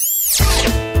hornswoggled.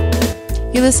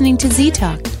 You're listening to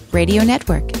Z-Talk Radio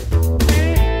Network.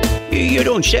 You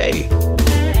don't say.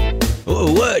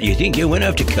 Oh, what? You think you went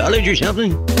off to college or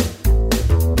something?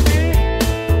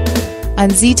 On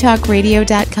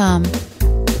ztalkradio.com.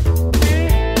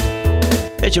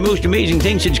 That's the most amazing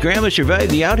thing since Grandma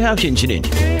survived the outhouse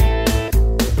incident.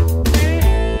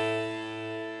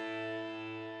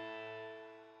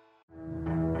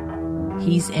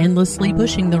 He's endlessly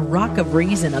pushing the rock of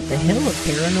reason up the hill of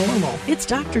paranormal. It's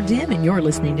Dr. Dim, and you're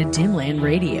listening to Dimland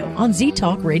Radio on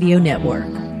Z-Talk Radio Network.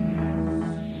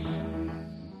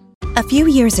 A few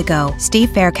years ago,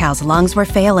 Steve Faircow's lungs were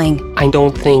failing. I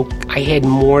don't think I had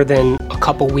more than a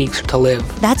couple weeks to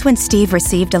live. That's when Steve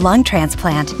received a lung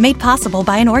transplant made possible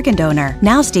by an organ donor.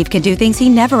 Now Steve can do things he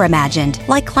never imagined,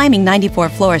 like climbing 94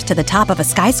 floors to the top of a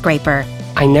skyscraper.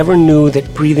 I never knew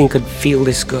that breathing could feel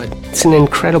this good. It's an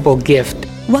incredible gift.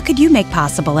 What could you make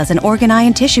possible as an organ, eye,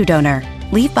 and tissue donor?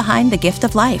 Leave behind the gift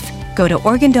of life. Go to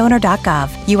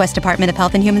organdonor.gov, U.S. Department of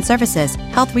Health and Human Services,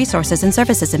 Health Resources and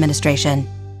Services Administration.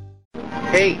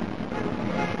 Hey,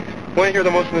 want to hear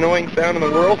the most annoying sound in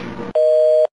the world?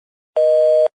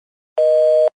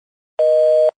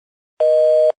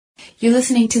 You're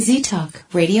listening to Z-Talk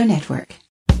Radio Network.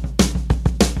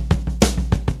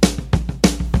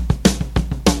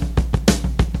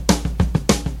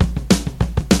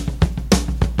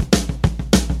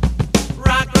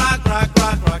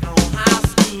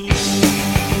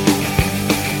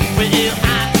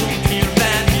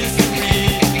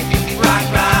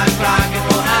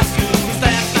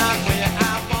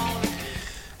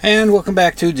 And welcome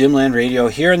back to Dimland Radio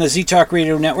here on the Z-Talk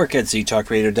Radio Network at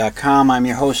ztalkradio.com. I'm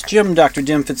your host, Jim Dr.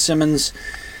 Dim Fitzsimmons.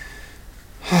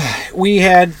 We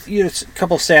had a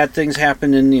couple sad things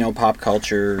happen in pop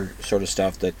culture sort of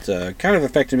stuff that kind of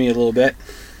affected me a little bit.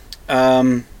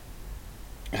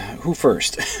 Who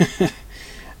first?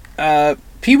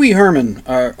 Pee Wee Herman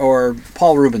or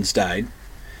Paul Reubens died,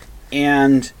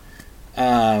 and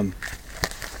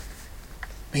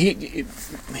he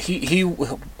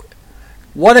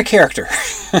what a character!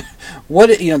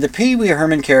 The Pee Wee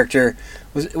Herman character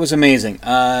was amazing.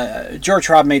 George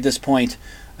Robb made this point,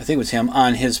 I think it was him,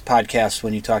 on his podcast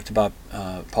when he talked about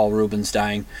Paul Reubens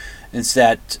dying. It's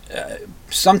that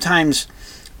sometimes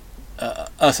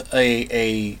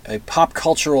a pop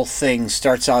cultural thing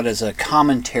starts out as a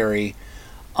commentary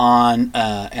on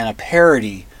and a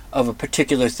parody of a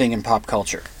particular thing in pop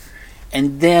culture,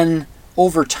 and then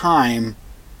over time,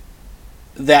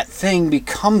 that thing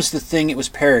becomes the thing it was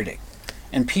parodying.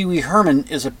 And Pee Wee Herman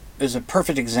is a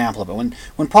perfect example of it.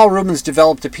 When Paul Reubens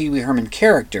developed the Pee Wee Herman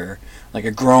character, like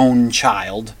a grown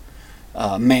child,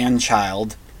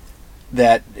 man-child,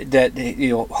 that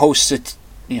hosts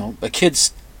a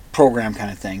kids program kind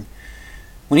of thing.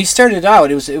 When he started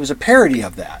out, it was a parody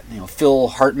of that. Phil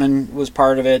Hartman was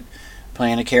part of it,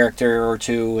 playing a character or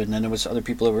two, and then there was other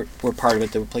people that were part of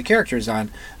it that would play characters on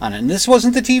it. And this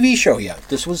wasn't the TV show yet.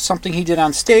 This was something he did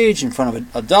on stage in front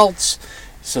of adults,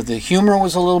 so the humor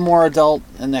was a little more adult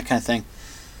and that kind of thing.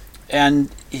 And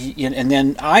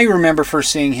then I remember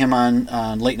first seeing him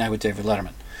on Late Night with David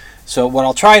Letterman. So what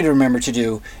I'll try to remember to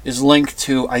do is link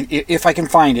to, if I can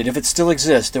find it, if it still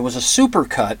exists, there was a super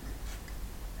cut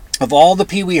of all the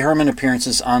Pee Wee Herman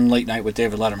appearances on Late Night with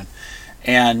David Letterman.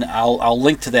 And I'll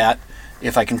link to that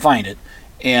if I can find it,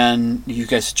 and you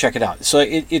guys check it out. So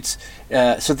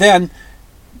so then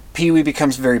Pee Wee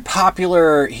becomes very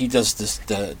popular. He does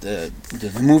the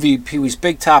movie Pee Wee's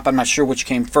Big Top. I'm not sure which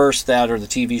came first, that or the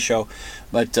TV show,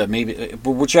 but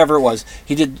whichever it was,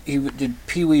 he did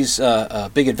Pee Wee's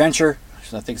Big Adventure.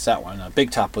 I think it's that one.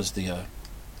 Big Top was the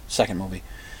second movie,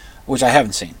 which I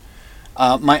haven't seen.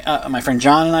 My friend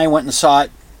John and I went and saw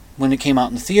it when it came out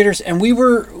in the theaters, and we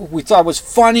thought it was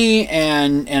funny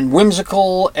and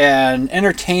whimsical and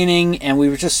entertaining, and we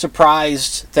were just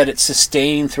surprised that it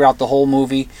sustained throughout the whole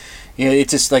movie.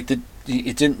 It's just like it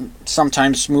didn't.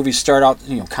 Sometimes movies start out,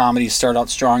 comedies start out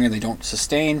strong and they don't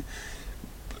sustain.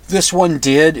 This one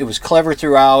did. It was clever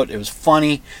throughout. It was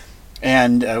funny,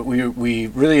 And we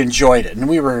really enjoyed it. And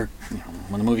we were,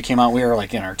 when the movie came out, we were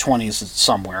like in our 20s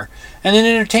somewhere, and it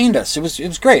entertained us. It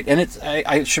was great, and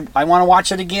I want to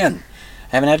watch it again.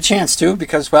 I haven't had a chance to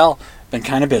because, well, been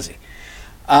kind of busy.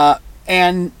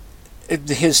 And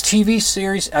his TV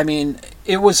series, I mean,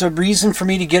 it was a reason for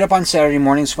me to get up on Saturday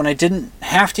mornings when I didn't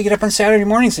have to get up on Saturday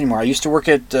mornings anymore. I used to work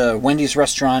at Wendy's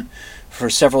restaurant for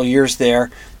several years there,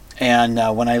 and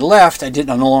when I left, I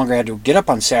no longer had to get up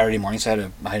on Saturday mornings. I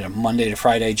had a Monday to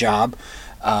Friday job,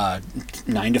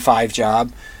 9 to 5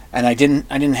 job, and I didn't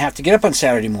have to get up on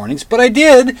Saturday mornings, but I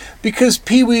did because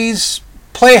Pee-wee's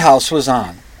Playhouse was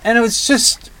on, and it was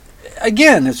just.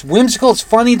 Again, it's whimsical. It's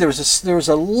funny. There was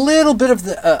a little bit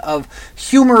of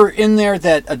humor in there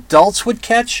that adults would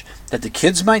catch that the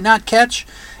kids might not catch.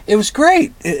 It was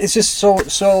great. It's just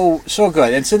so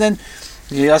good. And so then,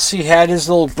 yes, he had his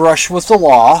little brush with the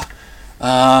law.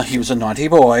 He was a naughty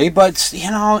boy, but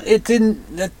it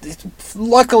didn't.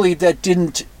 Luckily, that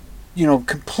didn't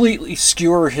completely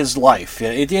skewer his life.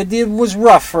 It was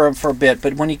rough for a bit,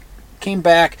 but when he came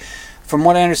back. From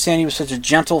what I understand, he was such a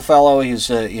gentle fellow. He was,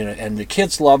 and the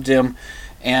kids loved him.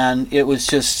 And it was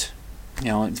just,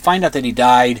 find out that he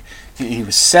died. He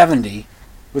was 70,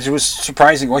 which was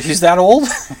surprising. Well, he's that old,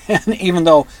 and even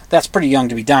though that's pretty young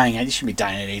to be dying, he should be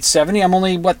dying at age 70. I'm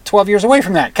only 12 years away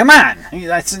from that. Come on,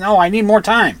 no, I need more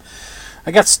time.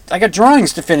 I got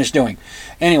drawings to finish doing.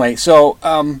 Anyway, so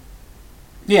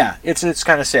yeah, it's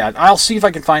kind of sad. I'll see if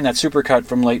I can find that supercut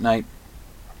from late night.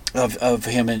 Of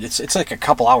him, and it's like a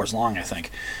couple hours long, I think,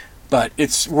 but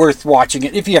it's worth watching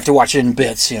it if you have to watch it in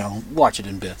bits. Watch it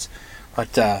in bits.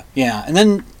 But yeah, and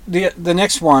then the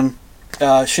next one,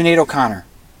 Sinead O'Connor,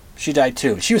 she died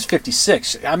too. She was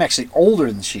 56. I'm actually older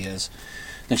than she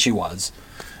was,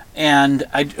 and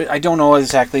I don't know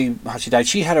exactly how she died.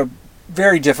 She had a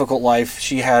very difficult life.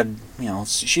 She had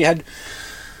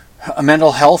a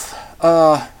mental health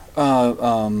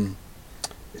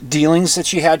dealings that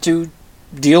she had to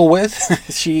deal with.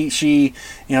 she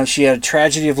had a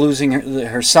tragedy of losing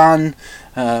her son.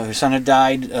 Her son had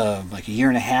died like a year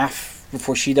and a half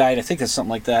before she died. I think it's something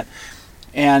like that.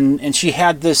 And she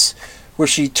had this where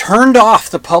she turned off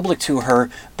the public to her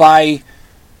by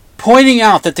pointing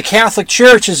out that the Catholic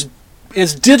Church is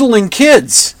diddling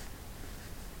kids.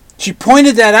 She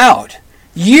pointed that out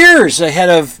years ahead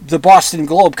of the Boston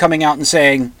Globe coming out and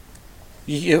saying,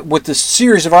 with this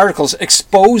series of articles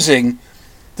exposing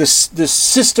this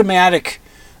systematic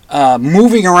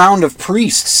moving around of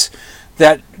priests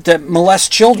that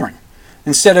molest children.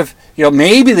 Instead of,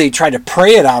 maybe they try to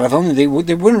pray it out of them, they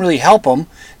wouldn't really help them.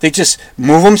 They just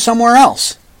move them somewhere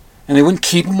else, and they wouldn't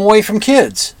keep them away from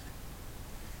kids.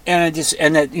 And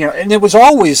it was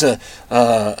always a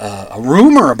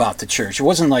rumor about the church. It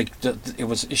wasn't like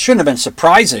it shouldn't have been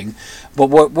surprising, but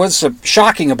what was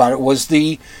shocking about it was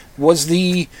the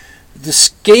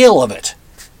scale of it.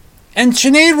 And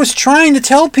Sinead was trying to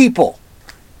tell people.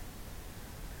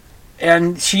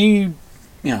 And she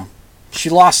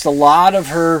lost a lot of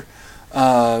her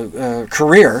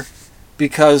career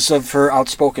because of her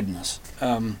outspokenness.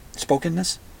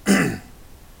 Spokenness? And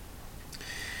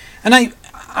I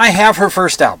have her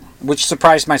first album, which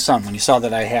surprised my son when he saw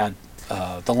that I had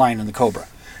The Lion and the Cobra.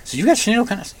 So you got Sinead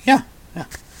O'Connor? Yeah.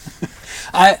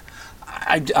 I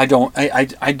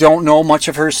don't know much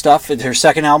of her stuff. Her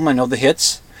second album, I know the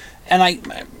hits. And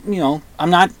I'm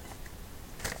not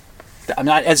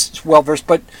as well versed,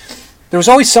 but there was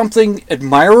always something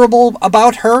admirable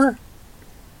about her.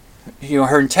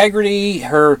 Her integrity,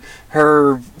 her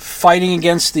fighting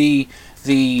against the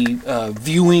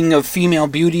viewing of female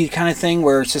beauty kind of thing,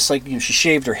 where it's just like she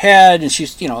shaved her head and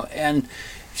she's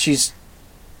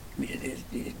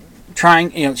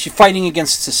trying, she's fighting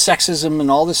against the sexism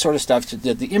and all this sort of stuff.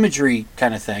 The imagery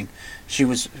kind of thing she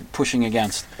was pushing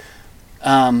against.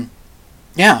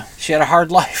 Yeah, she had a hard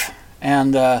life,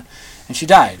 and she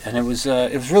died, and it was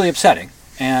really upsetting.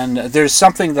 And there's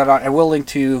something that I'm willing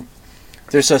to.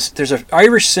 There's an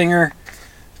Irish singer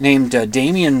named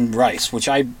Damien Rice, which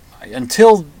I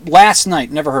until last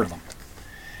night never heard of him,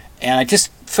 and I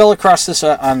just fell across this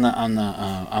on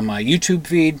my YouTube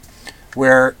feed,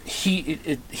 where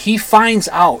he finds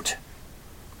out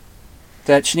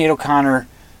that Sinead O'Connor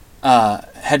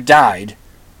had died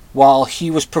while he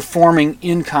was performing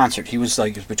in concert. He was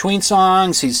like between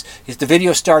songs. The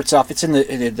video starts off. It's in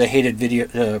the hated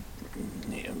video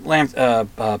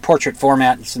portrait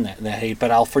format. It's in the hate, but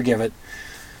I'll forgive it.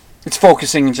 It's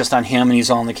focusing just on him, and he's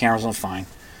all in the cameras, and fine.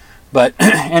 But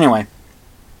anyway,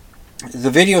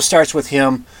 the video starts with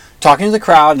him talking to the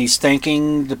crowd, and he's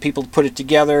thanking the people to put it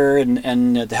together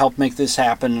and to help make this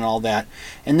happen and all that.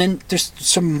 And then there's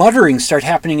some muttering start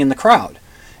happening in the crowd.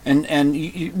 and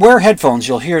you wear headphones,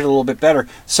 you'll hear it a little bit better.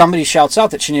 Somebody shouts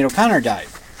out that Sinead O'Connor died.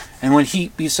 And when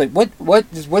he's like, what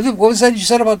was that you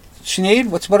said about Sinead?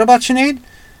 What about Sinead?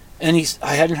 And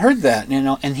I hadn't heard that,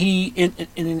 and he,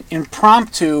 in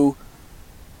impromptu,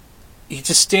 he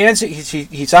just stands,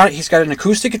 he's got an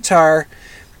acoustic guitar,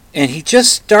 and he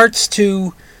just starts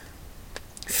to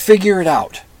figure it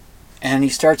out. And he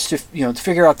starts to,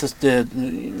 figure out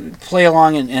the play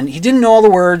along, and he didn't know all the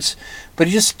words, but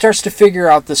he just starts to figure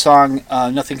out the song,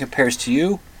 Nothing Compares to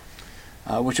You,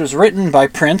 which was written by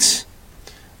Prince,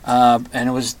 and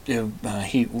it was,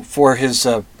 for his,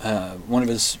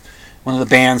 one of the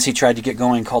bands he tried to get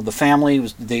going called The Family.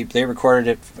 They recorded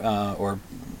it,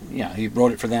 he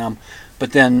wrote it for them.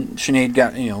 But then Sinead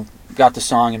got the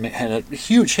song and had a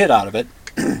huge hit out of it.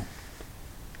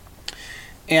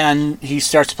 And he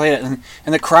starts to play it, and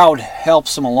the crowd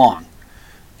helps him along.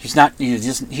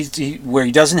 Where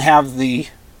he doesn't have the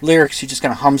lyrics, he just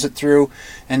kind of hums it through,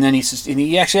 and then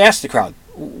he actually asks the crowd,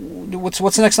 "What's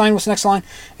the next line? What's the next line?"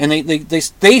 And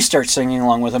they start singing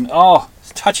along with him. Oh,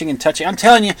 it's touching and touching. I'm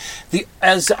telling you,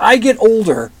 as I get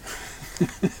older,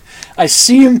 I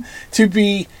seem to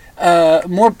be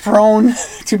more prone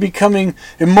to becoming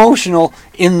emotional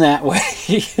in that way.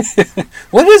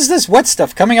 What is this wet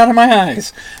stuff coming out of my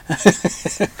eyes?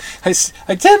 I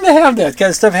tend to have that kind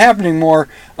of stuff happening more,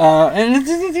 and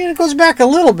it goes back a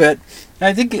little bit.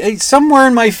 I think somewhere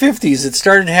in my 50s it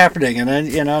started happening,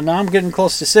 and now I'm getting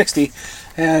close to 60,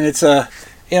 and it's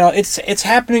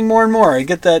happening more and more. I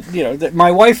get that that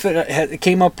my wife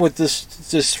came up with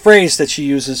this phrase that she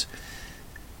uses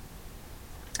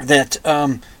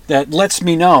that lets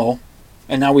me know,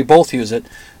 and now we both use it,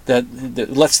 that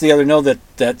lets the other know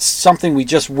that something we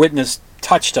just witnessed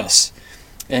touched us.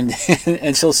 And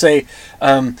and she'll say,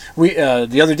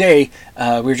 the other day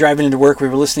we were driving into work, we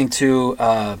were listening to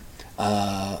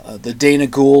the Dana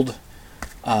Gould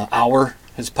Hour,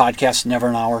 his podcast, Never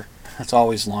an Hour. It's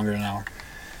always longer than an hour.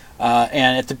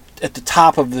 And at the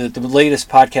top of the latest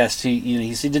podcast,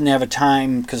 he didn't have a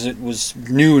time, because it was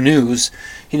new news.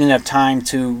 He didn't have time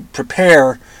to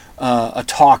prepare a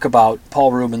talk about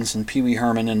Paul Rubens and Pee Wee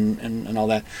Herman and all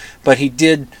that. But he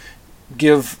did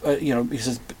give, he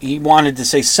says he wanted to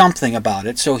say something about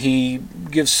it, so he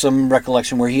gives some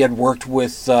recollection where he had worked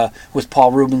with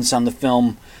Paul Rubens on the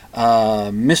film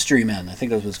Mystery Men, I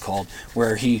think that was what it's called,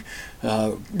 where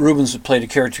Rubens played a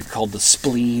character called the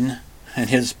Spleen, and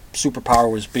his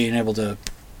superpower was being able to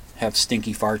have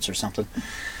stinky farts or something.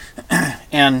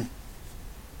 And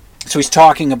so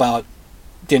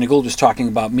Dana Gould was talking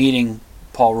about meeting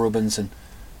Paul Rubens and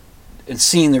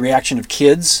seeing the reaction of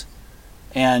kids,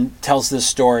 and tells this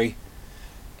story.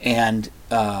 And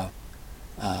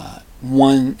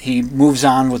when he moves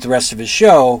on with the rest of his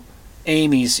show,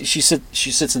 Amy, she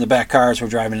sits in the back cars. We're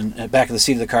driving in the back of the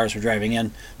seat of the cars. We're driving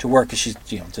in to work, because she's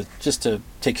just to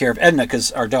take care of Edna,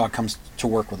 because our dog comes to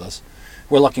work with us.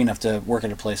 We're lucky enough to work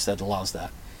at a place that allows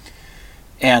that.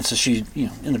 And so she,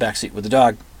 in the back seat with the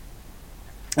dog.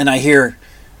 And I hear,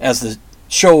 as the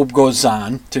show goes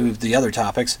on to the other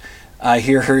topics, I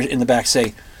hear her in the back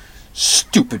say,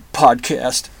 "Stupid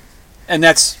podcast." And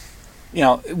that's,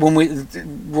 when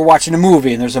we're watching a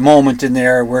movie and there's a moment in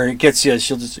there where it gets you,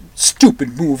 she'll just,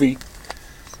 "Stupid movie."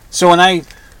 So when I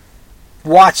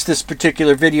watched this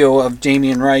particular video of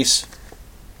Damien Rice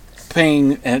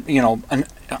paying, an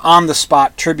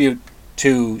on-the-spot tribute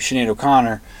to Sinead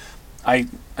O'Connor, I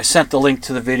sent the link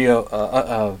to the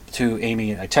video to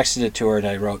Amy. I texted it to her, and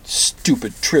I wrote,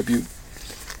 "Stupid tribute,"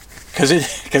 because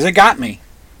it got me.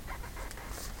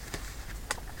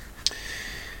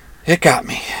 It got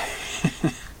me.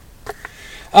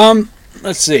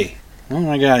 Let's see. What do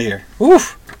I got here?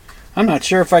 Oof. I'm not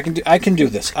sure if I can do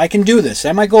this. I can do this.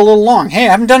 I might go a little long. Hey,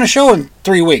 I haven't done a show in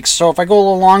 3 weeks, so if I go a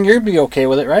little long, you'll be okay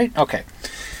with it, right? Okay.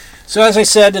 So as I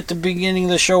said at the beginning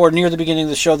of the show, or near the beginning of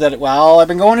the show, that, I've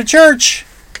been going to church.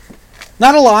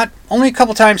 Not a lot. Only a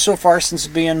couple times so far since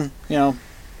being,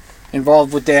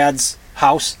 involved with Dad's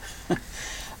house.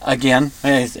 Again.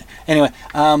 Anyway,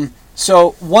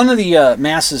 so one of the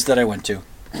masses that I went to,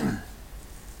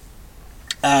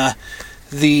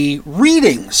 the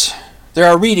readings, there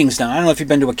are readings done. I don't know if you've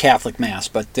been to a Catholic Mass,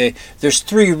 but there's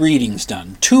 3 readings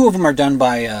done. 2 of them are done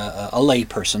by a lay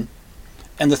person,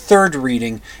 and the 3rd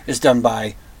reading is done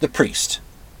by the priest.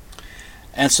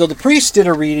 And so the priest did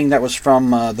a reading that was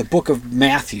from the book of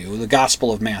Matthew, the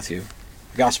Gospel of Matthew,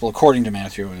 the Gospel according to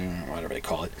Matthew, whatever they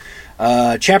call it,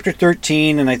 chapter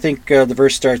 13, and I think the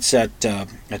verse starts at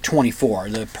 24,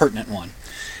 the pertinent one.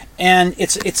 And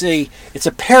it's a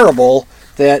parable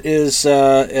that is,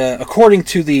 according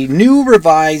to the New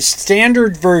Revised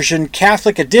Standard Version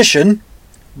Catholic Edition,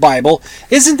 Bible.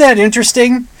 Isn't that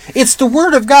interesting? It's the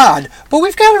Word of God, but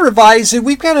we've got to revise it.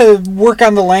 We've got to work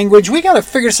on the language. We've got to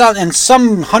figure this out. And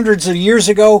some hundreds of years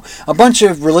ago, a bunch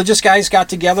of religious guys got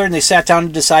together and they sat down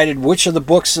and decided which of the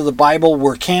books of the Bible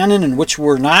were canon and which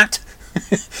were not.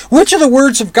 Which of the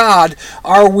words of God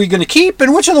are we going to keep,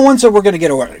 and which are the ones that we're going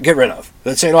to get rid of?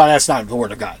 Let's say, oh, that's not the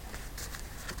Word of God.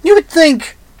 You would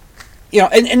think,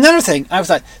 and another thing, I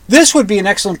thought, this would be an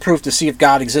excellent proof to see if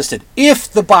God existed.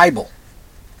 If the Bible,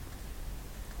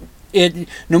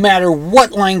 no matter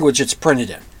what language it's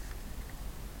printed in,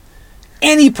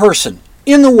 any person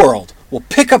in the world will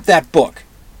pick up that book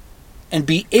and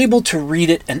be able to read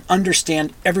it and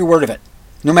understand every word of it,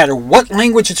 no matter what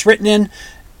language it's written in.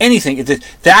 Anything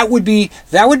that would be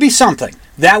something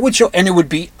that would show, and it would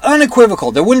be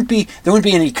unequivocal. There wouldn't be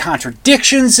any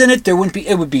contradictions in it. It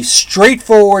would be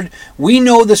straightforward. We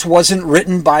know this wasn't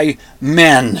written by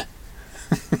men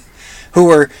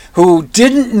who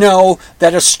didn't know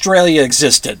that Australia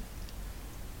existed.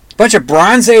 A bunch of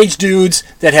Bronze Age dudes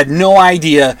that had no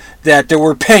idea that there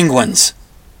were penguins.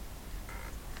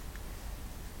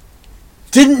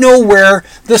 Didn't know where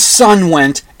the sun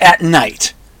went at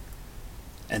night.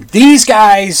 And these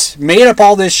guys made up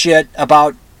all this shit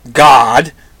about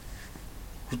God,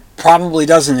 who probably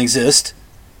doesn't exist.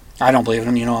 I don't believe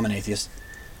in him. I'm an atheist.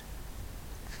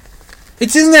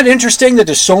 Isn't that interesting that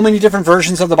there's so many different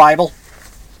versions of the Bible?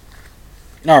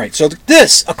 All right, so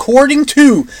this, according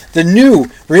to the New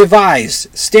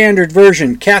Revised Standard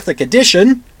Version Catholic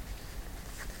Edition,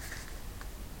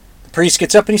 priest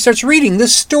gets up and he starts reading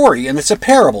this story, and it's a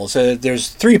parable. So there's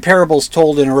 3 parables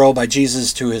told in a row by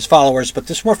Jesus to his followers, but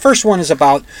this first one is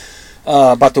about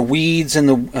the weeds and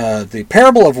the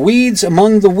parable of weeds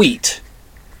among the wheat.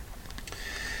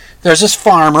 There's this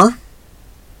farmer,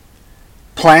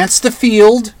 plants the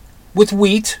field with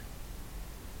wheat.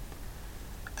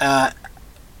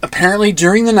 Apparently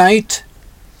during the night,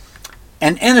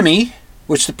 an enemy,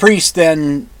 which the priest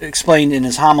then explained in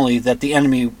his homily that the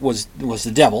enemy was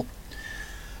the devil,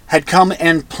 had come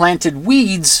and planted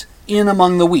weeds in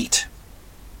among the wheat.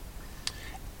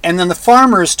 And then the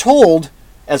farmer is told,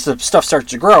 as the stuff starts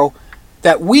to grow,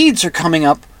 that weeds are coming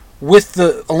up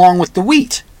along with the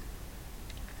wheat.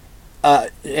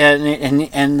 And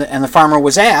the farmer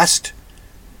was asked,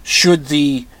 should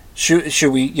we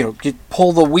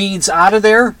pull the weeds out of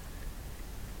there?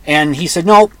 And he said,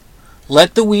 no,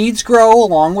 let the weeds grow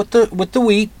along with the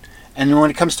wheat, and when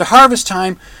it comes to harvest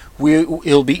time,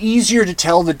 it'll be easier to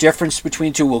tell the difference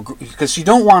between two, because you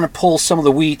don't want to pull some of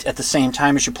the wheat at the same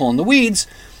time as you're pulling the weeds,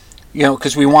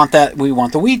 because we want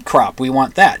the wheat crop, we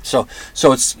want that. So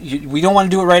we don't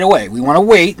want to do it right away. We want to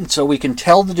wait, and so we can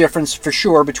tell the difference for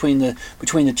sure between the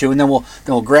two, and then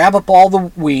we'll grab up all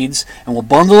the weeds and we'll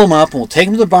bundle them up and we'll take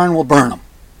them to the barn and we'll burn them.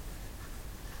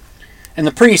 And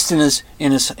the priest in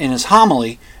his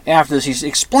homily after this, he's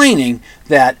explaining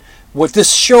that what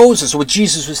this shows us, what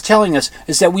Jesus was telling us,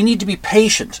 is that we need to be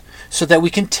patient so that we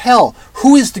can tell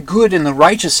who is the good and the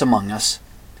righteous among us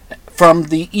from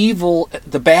the evil,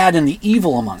 the bad and the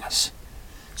evil among us.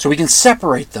 So we can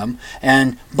separate them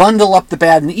and bundle up the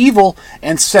bad and the evil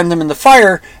and send them in the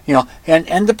fire,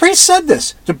 and the priest said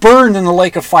this, to burn in the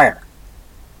lake of fire.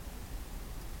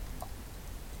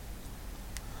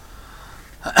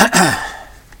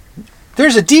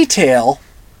 There's a detail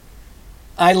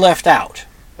I left out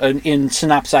in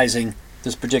synopsizing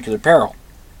this particular parable.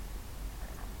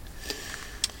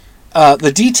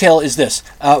 The detail is this.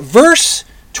 Verse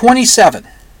 27.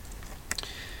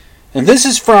 And this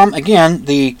is from, again,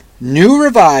 the New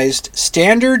Revised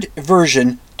Standard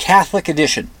Version Catholic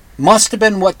Edition. Must have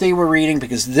been what they were reading,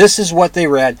 because this is what they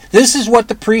read. This is what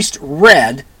the priest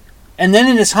read, and then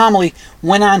in his homily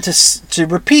went on to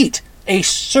repeat a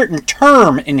certain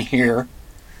term in here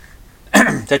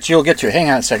that you'll get to. Hang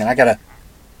on a second. I gotta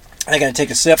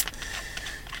take a sip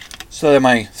so that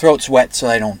my throat's wet so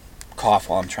I don't cough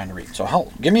while I'm trying to read.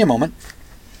 So give me a moment.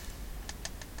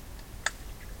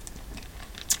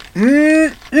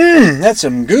 That's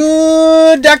some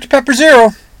good Dr. Pepper Zero.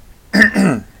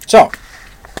 So,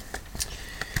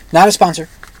 not a sponsor.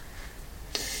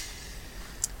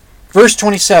 Verse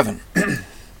 27.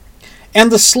 And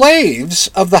the slaves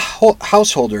of the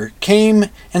householder came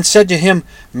and said to him,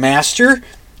 Master,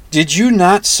 did you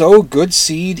not sow good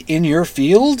seed in your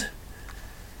field?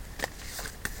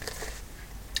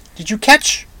 Did you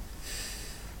catch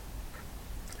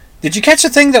the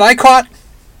thing that I caught?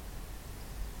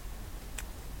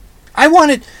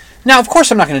 Now, of course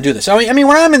I'm not going to do this. I mean,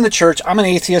 when I'm in the church, I'm an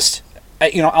atheist.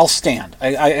 I'll stand.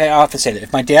 I often say that.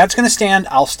 If my dad's going to stand,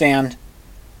 I'll stand.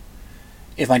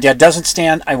 If my dad doesn't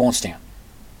stand, I won't stand.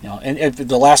 And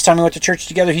the last time we went to church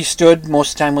together, he stood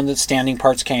most of the time when the standing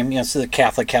parts came. So the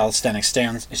Catholic calisthenics,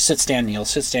 sit, stand, kneel,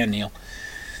 sit, stand, kneel.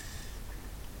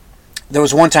 There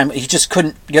was one time he just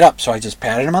couldn't get up, so I just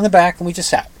patted him on the back and we just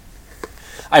sat.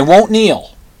 I won't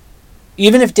kneel.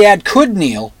 Even if Dad could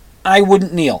kneel, I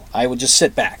wouldn't kneel. I would just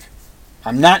sit back.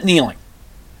 I'm not kneeling.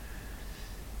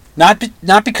 Not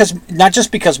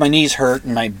just because my knees hurt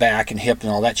and my back and hip and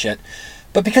all that shit,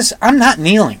 but because I'm not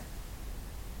kneeling.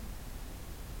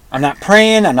 I'm not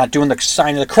praying. I'm not doing the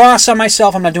sign of the cross on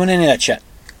myself. I'm not doing any of that shit.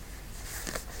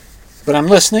 But I'm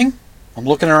listening. I'm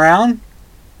looking around.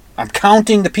 I'm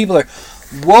counting the people that are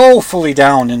woefully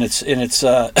down in its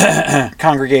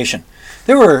congregation.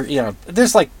 There were,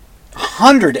 there's like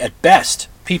 100 at best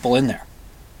people in there.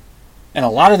 And a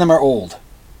lot of them are old.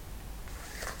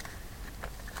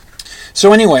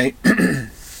 So anyway,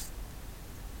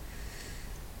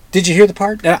 did you hear the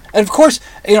part? And of course,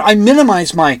 I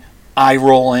minimize my eye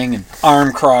rolling and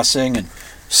arm crossing and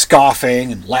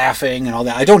scoffing and laughing and all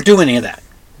that. I don't do any of that.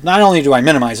 Not only do I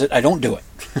minimize it, I don't do it.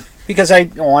 Because I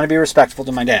want to be respectful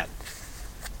to my dad.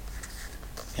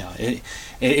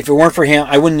 If it weren't for him,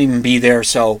 I wouldn't even be there,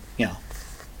 so,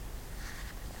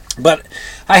 But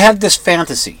I had this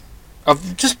fantasy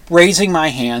of just raising my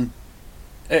hand.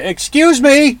 Excuse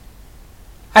me.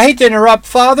 I hate to interrupt,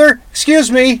 Father. Excuse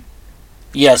me.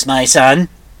 Yes, my son.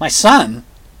 My son?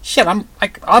 Shit, I'm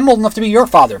old enough to be your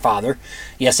father.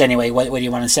 Yes, anyway, what do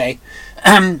you want to say?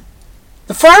 The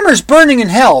farmer's burning in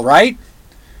hell, right?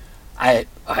 I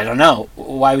don't know.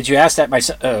 Why would you ask that, my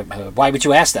son? Why would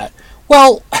you ask that?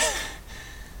 Well,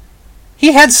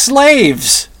 he had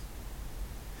slaves.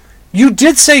 You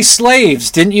did say slaves,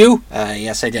 didn't you?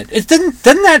 Yes, I did. Didn't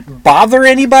that bother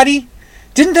anybody?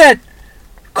 Didn't that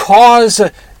cause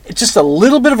just a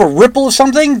little bit of a ripple of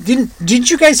something? Didn't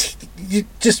you guys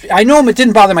just? I know it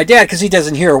didn't bother my dad because he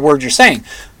doesn't hear a word you're saying.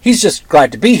 He's just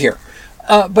glad to be here.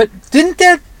 But didn't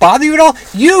that bother you at all?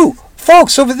 You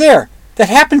folks over there that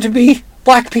happen to be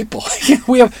black people.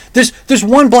 There's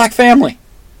one black family.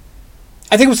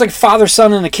 I think it was like father,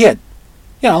 son, and a kid.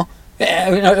 No,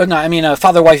 I mean a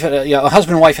father, wife, a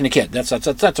husband, wife, and a kid. That's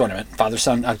what I meant. Father,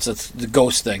 son. That's the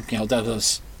ghost thing. That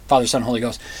was Father, Son, Holy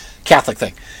Ghost, Catholic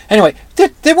thing. Anyway,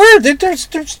 there's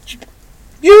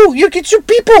you get your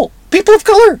people of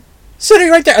color sitting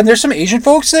right there, and there's some Asian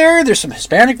folks there. There's some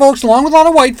Hispanic folks, along with a lot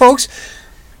of white folks.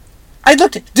 I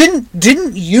looked at didn't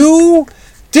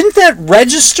that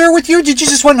register with you? Did you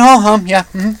just went, yeah?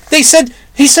 Mm-hmm.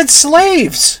 He said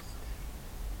slaves.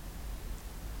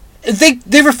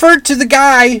 They referred to the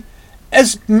guy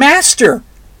as master.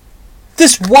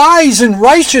 This wise and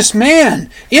righteous man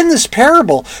in this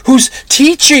parable who's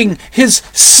teaching his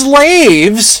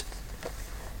slaves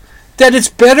that it's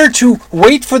better to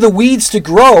wait for the weeds to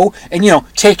grow and,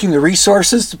 taking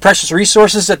the precious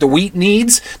resources that the wheat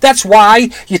needs. That's why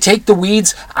you take the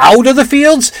weeds out of the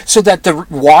fields so that the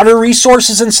water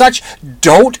resources and such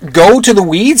don't go to the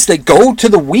weeds. They go to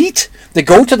the wheat. They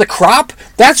go to the crop.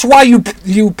 That's why you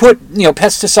put,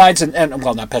 pesticides and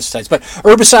well, not pesticides, but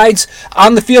herbicides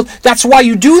on the field. That's why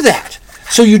you do that.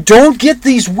 So you don't get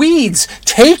these weeds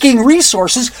taking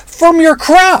resources from your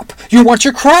crop. You want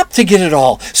your crop to get it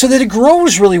all so that it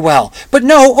grows really well. But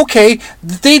no, okay,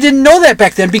 they didn't know that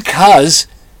back then because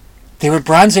they were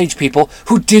Bronze Age people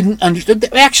who didn't understand.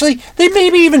 Actually, they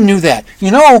maybe even knew that.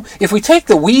 If we take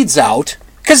the weeds out,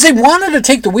 because they wanted to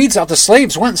take the weeds out, the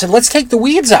slaves went and said, let's take the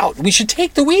weeds out. We should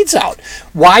take the weeds out.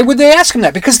 Why would they ask them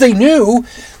that? Because they knew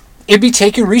it'd be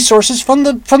taking resources from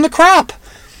the crop.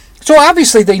 So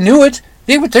obviously they knew it.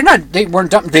 They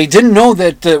weren't dumb. They didn't know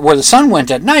that where the sun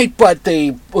went at night, but they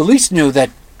at least knew that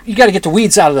you got to get the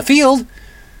weeds out of the field.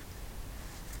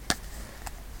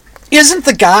 Isn't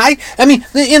the guy? I mean,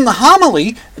 in the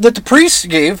homily that the priest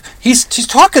gave, he's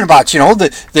talking about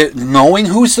the knowing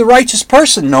who's the righteous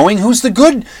person, knowing who's the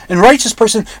good and righteous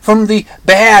person from the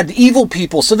bad evil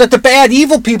people, so that the bad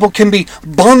evil people can be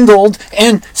bundled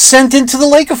and sent into the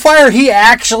lake of fire. He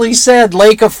actually said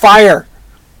lake of fire.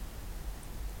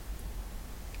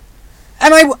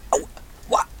 And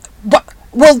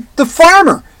well, the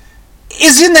farmer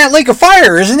is in that lake of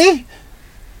fire, isn't he?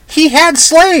 He had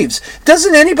slaves.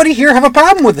 Doesn't anybody here have a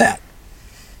problem with that?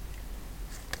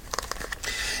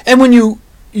 And when you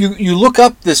look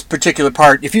up this particular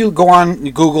part, if you go on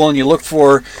Google and you look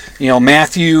for,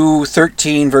 Matthew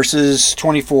 13 verses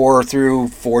 24 through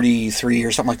 43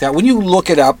 or something like that, when you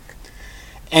look it up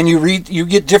and you read, you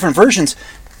get different versions,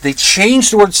 they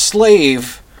change the word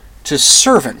slave to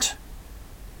servant.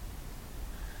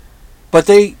 But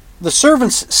the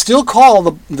servants still call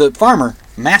the farmer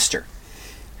master.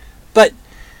 But,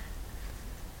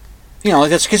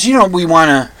 that's because, we want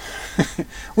to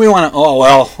We want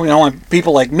to, we don't want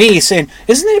people like me saying,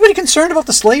 isn't anybody concerned about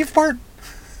the slave part?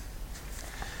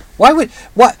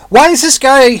 Why is this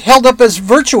guy held up as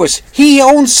virtuous? He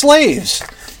owns slaves.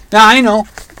 Now, I know,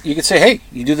 you could say, hey,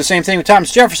 you do the same thing with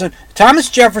Thomas Jefferson. Thomas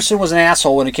Jefferson was an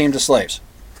asshole when it came to slaves.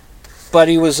 But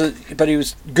he was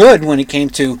good when it came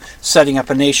to setting up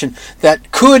a nation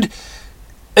that could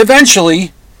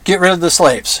eventually get rid of the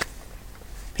slaves.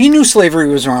 He knew slavery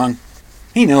was wrong.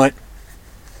 He knew it.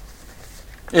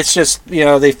 It's just,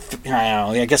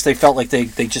 I guess they felt like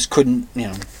they just couldn't,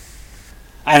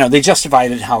 I don't know, they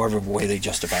justified it however way they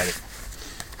justified it.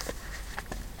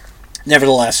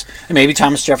 Nevertheless, maybe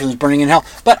Thomas Jefferson's burning in hell,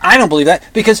 but I don't believe that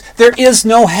because there is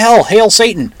no hell. Hail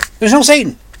Satan. There's no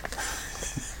Satan.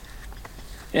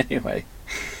 Anyway.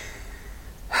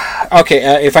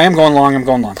 Okay, if I am going long, I'm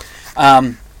going long.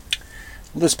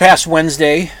 This past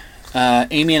Wednesday,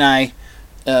 Amy and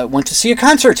I went to see a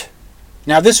concert.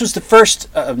 Now, this was the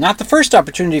first, not the first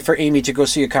opportunity for Amy to go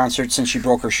see a concert since she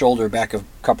broke her shoulder back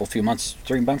a few months,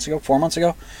 4 months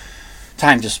ago.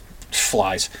 Time just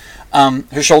flies.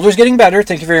 Her shoulder's getting better,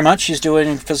 thank you very much. She's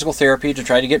doing physical therapy to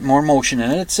try to get more motion in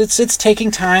it. It's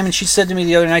taking time, and she said to me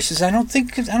the other night, she says, I don't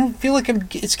feel like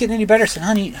it's getting any better. I said,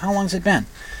 honey, how long's it been?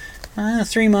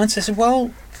 3 months. I said, well,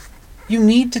 you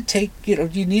need to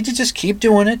you need to just keep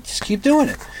doing it. Just keep doing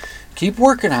it. Keep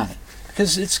working on it,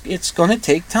 because it's going to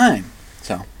take time.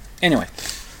 So, anyway,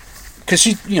 because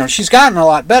she's gotten a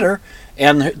lot better,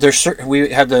 and we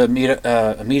had a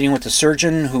meeting with the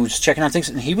surgeon who's checking on things,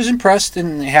 and he was impressed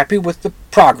and happy with the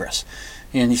progress.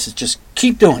 And he says, just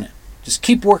keep doing it, just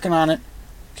keep working on it.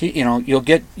 You'll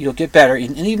get better.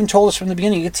 And he even told us from the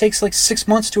beginning it takes like 6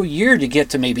 months to a year to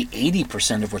get to maybe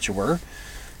 80% of what you were.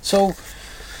 So,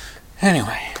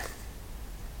 anyway.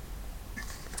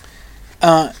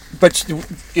 But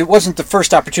it wasn't the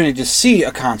first opportunity to see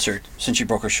a concert since she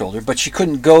broke her shoulder, but she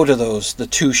couldn't go to the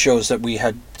 2 shows that we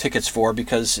had tickets for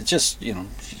because it just, it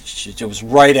was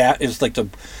it was like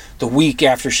the week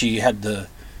after she had the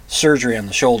surgery on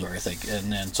the shoulder, I think.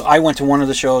 And then, so I went to one of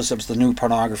the shows, that was the New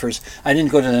Pornographers. I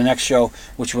didn't go to the next show,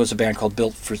 which was a band called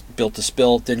Built to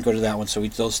Spill. Didn't go to that one, so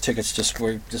those tickets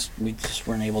we just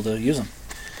weren't able to use them.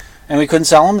 And we couldn't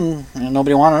sell them, and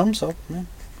nobody wanted them, so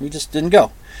we just didn't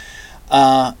go.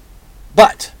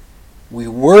 But we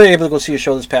were able to go see a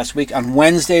show this past week. On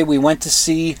Wednesday, we went to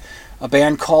see a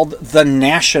band called The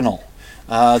National.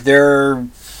 They're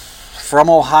from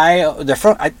Ohio. They're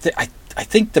from, I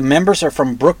think the members are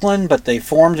from Brooklyn, but they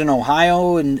formed in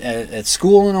Ohio and at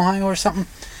school in Ohio or something.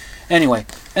 Anyway,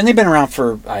 and they've been around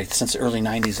for since the early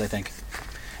 90s, I think.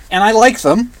 And I like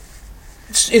them.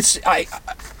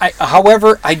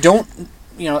 However, I don't.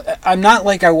 I'm not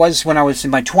like I was when I was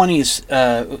in my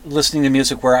 20s listening to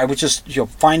music where I would just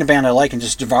find a band I like and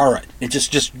just devour it and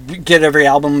just get every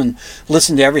album and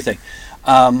listen to everything.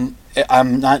 I'm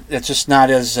not. It's just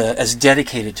not as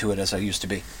dedicated to it as I used to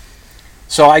be.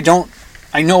 So I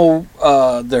know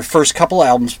their first couple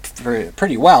albums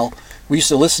pretty well. We used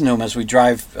to listen to them as we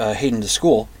drive Hayden to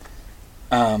school.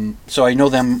 So I know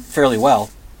them fairly well.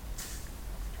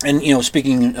 And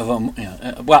speaking of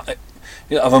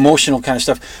of emotional kind of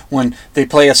stuff, when they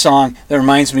play a song that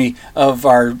reminds me of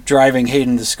our driving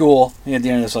Hayden to school, at the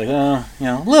end it's like, a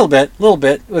little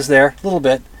bit was there, a little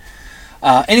bit.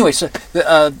 Anyway, so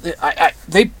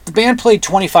the band played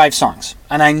 25 songs,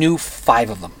 and I knew 5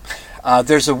 of them.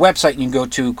 There's a website you can go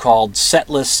to called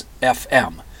Setlist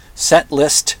FM.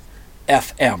 Setlist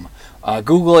FM.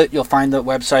 Google it, you'll find the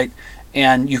website,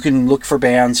 and you can look for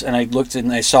bands. And I looked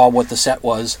and I saw what the set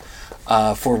was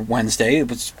for Wednesday. It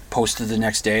was posted the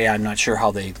next day. I'm not sure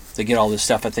how they get all this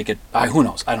stuff. I think who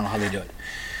knows? I don't know how they do it.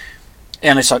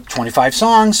 And I saw 25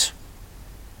 songs.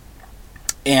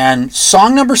 And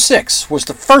song number 6 was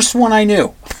the first one I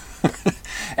knew.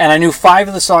 And I knew 5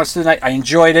 of the songs tonight. I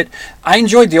enjoyed it. I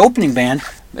enjoyed the opening band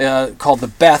called the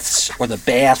Beths, or the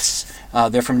Baths.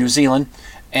 They're from New Zealand.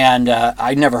 And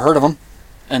I'd never heard of them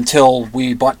until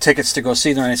we bought tickets to go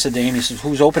see them. And I said to Amy,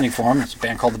 who's opening for them? It's a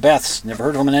band called the Beths. Never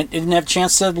heard of them. And I didn't have a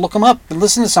chance to look them up and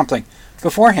listen to something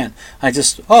beforehand. I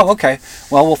just, okay.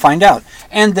 Well, we'll find out.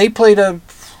 And they played a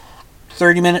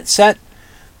 30-minute set.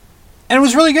 And it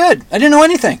was really good. I didn't know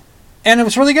anything. And it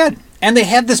was really good. And they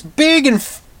had this big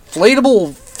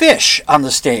inflatable fish on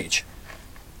the stage.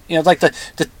 Like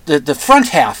the front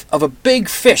half of a big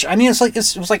fish. I mean, it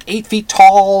was like 8 feet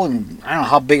tall, and I don't know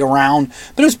how big around,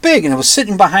 but it was big, and it was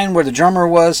sitting behind where the drummer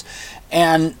was.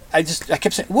 And I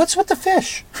kept saying, "What's with the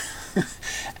fish?"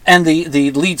 And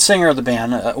the lead singer of the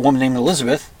band, a woman named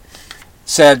Elizabeth,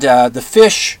 said the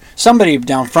fish. Somebody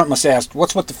down front must have asked,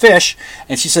 "What's with the fish?"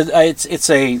 And she said, "It's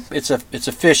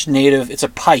a fish native. It's a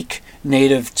pike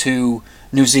native to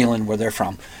New Zealand, where they're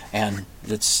from, and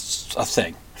it's a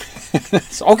thing."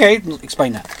 So, okay,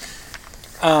 explain that.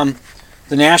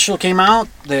 The National came out.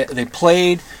 They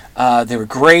played. They were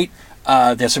great.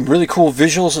 There's some really cool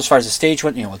visuals as far as the stage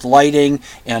went, with lighting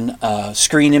and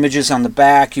screen images on the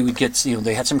back. You would get,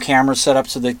 they had some cameras set up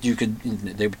so that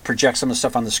they would project some of the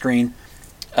stuff on the screen.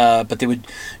 But they would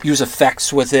use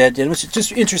effects with it. And it was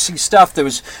just interesting stuff. There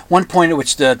was one point at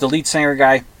which the lead singer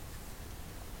guy,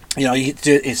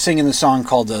 he's singing the song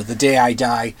called "The Day I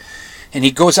Die," and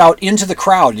he goes out into the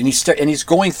crowd, and he's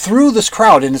going through this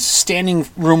crowd, and it's standing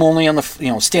room only on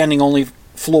the standing only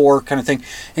floor kind of thing,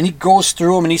 and he goes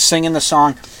through them, and he's singing the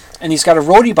song, and he's got a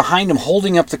roadie behind him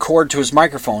holding up the cord to his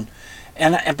microphone.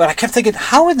 But I kept thinking,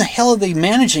 how in the hell are they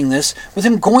managing this with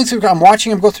him going through? I'm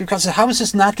watching him go through crowds. How is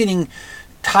this not getting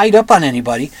tied up on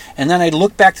anybody? And then I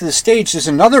look back to the stage. There's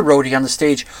another roadie on the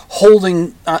stage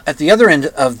holding at the other end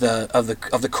of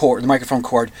the cord, the microphone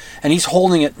cord, and he's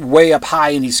holding it way up high,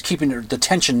 and he's keeping the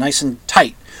tension nice and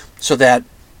tight, so that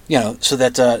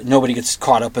nobody gets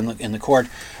caught up in the cord.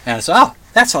 And I said, oh,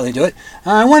 that's how they do it.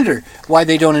 I wonder why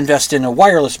they don't invest in a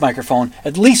wireless microphone,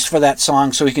 at least for that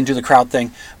song, so he can do the crowd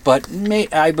thing. But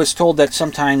I was told that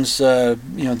sometimes, the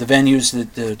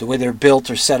venues, the way they're built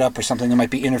or set up or something, there might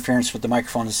be interference with the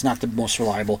microphone. It's not the most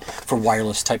reliable for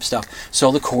wireless type stuff.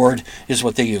 So the cord is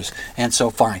what they use. And so,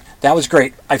 fine. That was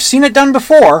great. I've seen it done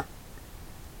before.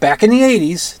 Back in the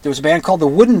 80s, there was a band called the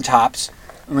Wooden Tops.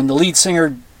 When the lead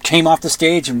singer came off the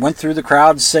stage and went through the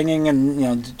crowd singing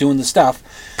and doing the stuff.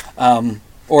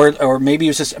 Or maybe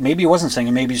it wasn't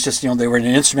singing. Maybe it's just they were in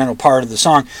an instrumental part of the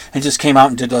song and just came out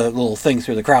and did a little thing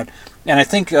through the crowd. And I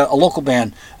think a local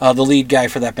band, the lead guy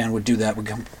for that band would do that. Would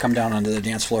come down onto the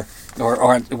dance floor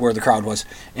or where the crowd was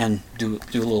and do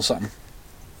a little something.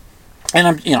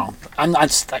 And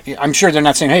I'm sure they're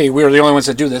not saying, hey, we're the only ones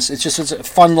that do this. It's a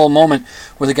fun little moment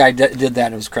where the guy did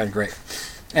that. It was kind of great.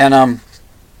 And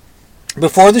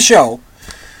before the show,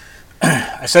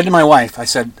 I said to my wife,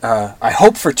 I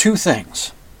hope for two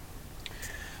things.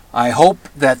 I hope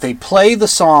that they play the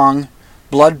song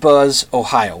Blood Buzz,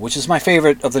 Ohio, which is my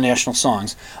favorite of the National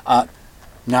songs.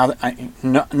 Now,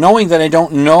 knowing that I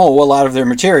don't know a lot of their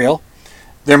material,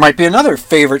 there might be another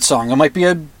favorite song. There might be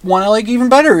one I like even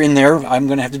better in there. I'm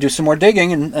going to have to do some more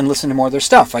digging and listen to more of their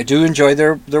stuff. I do enjoy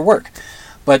their work.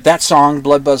 But that song,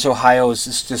 Blood Buzz, Ohio, is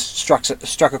just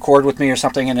struck a chord with me or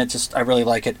something, and I really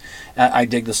like it. I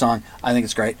dig the song. I think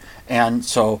it's great. And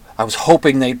so I was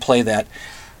hoping they'd play that.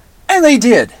 And they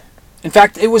did. In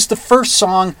fact, it was the first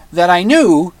song that I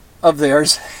knew of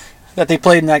theirs that they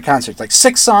played in that concert. Like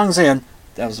 6 songs in,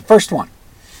 that was the first one.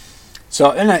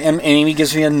 So, and Amy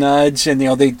gives me a nudge, and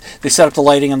they set up the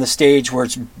lighting on the stage where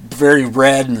it's very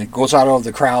red, and it goes out over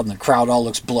the crowd, and the crowd all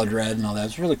looks blood red and all that.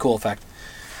 It's a really cool effect.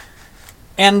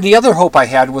 And the other hope I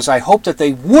had was I hoped that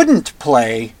they wouldn't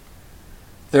play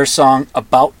their song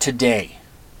About Today.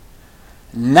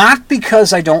 Not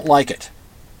because I don't like it.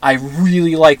 I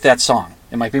really like that song.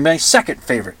 It might be my second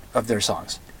favorite of their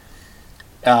songs.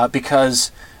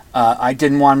 Because I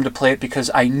didn't want them to play it because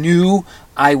I knew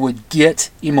I would get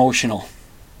emotional.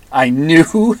 I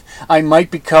knew I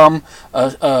might become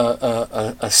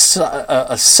a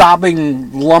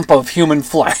sobbing lump of human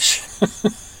flesh.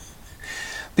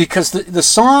 Because the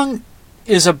song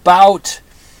is about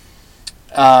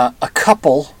a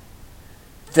couple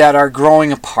that are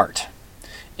growing apart,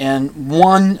 and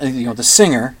one, the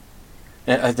singer,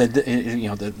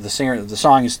 the singer of the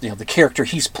song is the character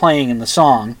he's playing in the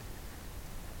song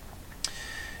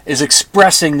is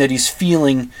expressing that he's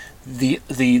feeling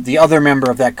the other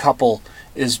member of that couple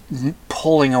is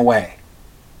pulling away,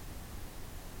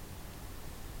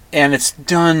 and it's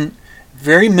done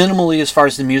very minimally as far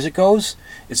as the music goes.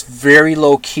 It's very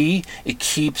low key. It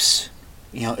keeps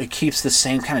the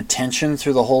same kind of tension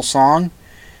through the whole song.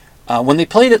 When they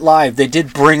played it live, they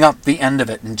did bring up the end of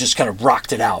it and just kind of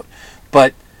rocked it out.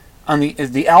 But on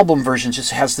the album version,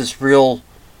 just has this real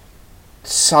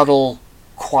subtle,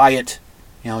 quiet.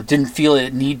 Didn't feel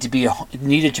it needed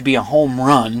to be a home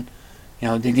run.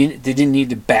 They didn't need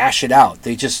to bash it out.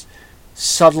 They just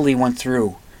subtly went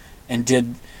through and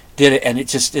did it, and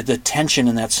the tension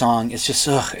in that song is just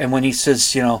ugh. And when he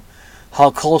says, how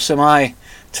close am I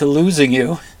to losing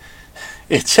you,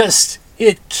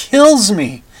 it kills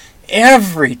me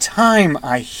every time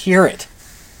I hear it.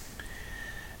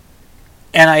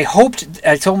 And I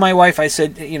told my wife, I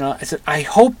said, I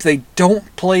hope they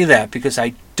don't play that because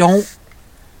I don't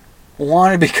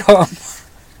want to become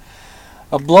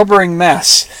a blubbering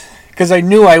mess, because I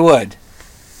knew I would.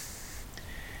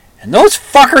 And those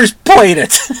fuckers played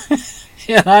it.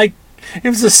 And it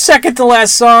was the second to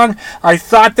last song. I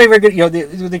thought they were going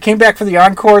to, they came back for the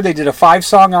encore. They did a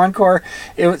 5-song encore.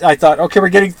 I thought, okay, we're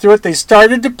getting through it. They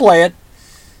started to play it.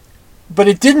 But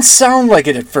it didn't sound like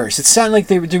it at first. It sounded like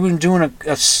they were doing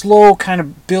a slow kind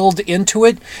of build into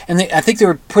it. And I think they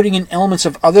were putting in elements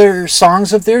of other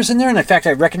songs of theirs in there. And in fact,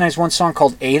 I recognized one song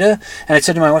called Ada. And I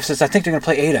said to my wife, I think they're going to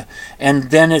play Ada.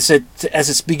 And then as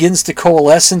it begins to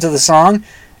coalesce into the song,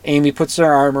 Amy puts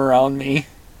her arm around me.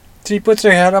 She puts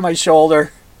her head on my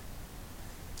shoulder.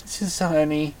 She says,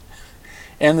 honey.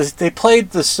 And they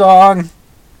played the song.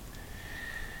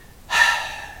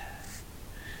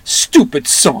 Stupid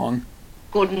song.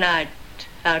 Good night,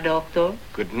 Herr Doctor.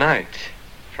 Good night,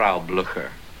 Frau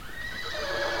Blucher.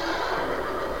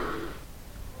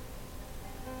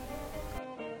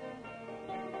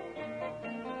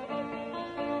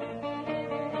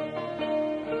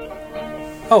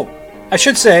 Oh, I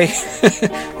should say,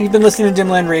 you've been listening to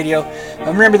Dimland Radio.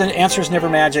 Remember, the answer is never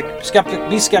magic.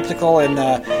 Be skeptical, and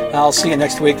I'll see you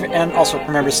next week. And also,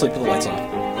 remember to sleep with the lights on.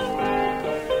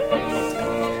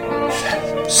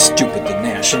 Stupid The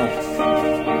National.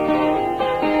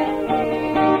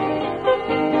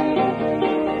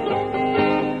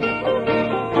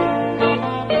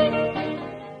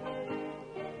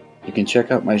 You can check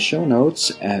out my show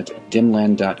notes at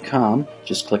dimland.com.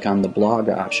 Just click on the blog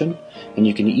option. And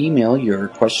you can email your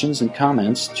questions and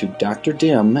comments to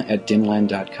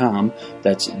drdim@dimland.com.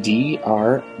 That's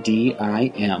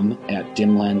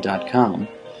drdim@dimland.com.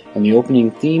 And the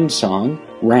opening theme song,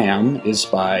 Ram, is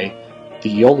by the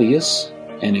Iolius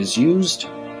and is used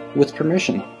with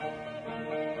permission.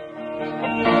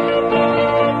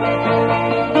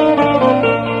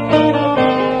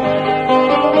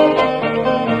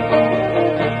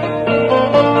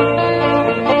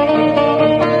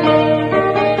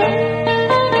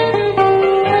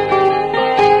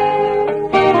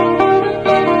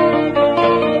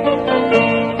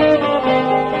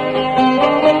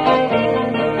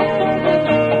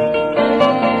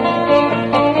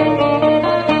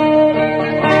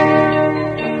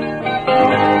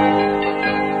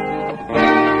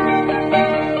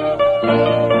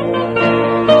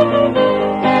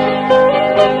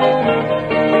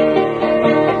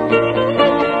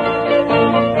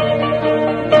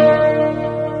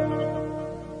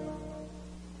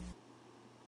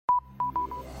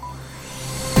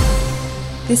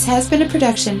 This has been a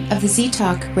production of the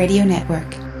Z-Talk Radio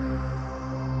Network.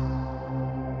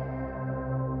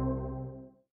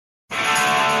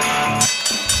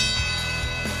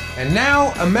 And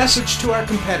now, a message to our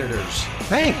competitors.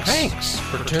 Thanks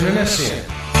for tuning us in.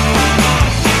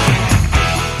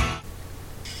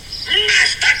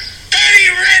 Master dirty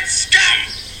red scum!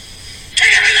 Kick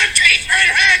him in the teeth,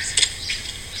 redheads!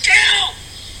 Kill!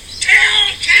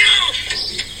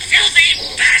 Filthy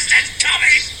bastard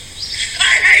Tommies! I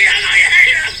hate him!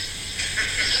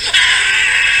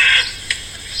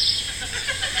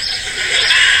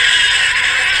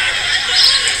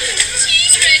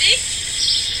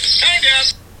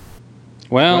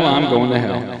 Well, I'm going to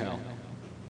hell.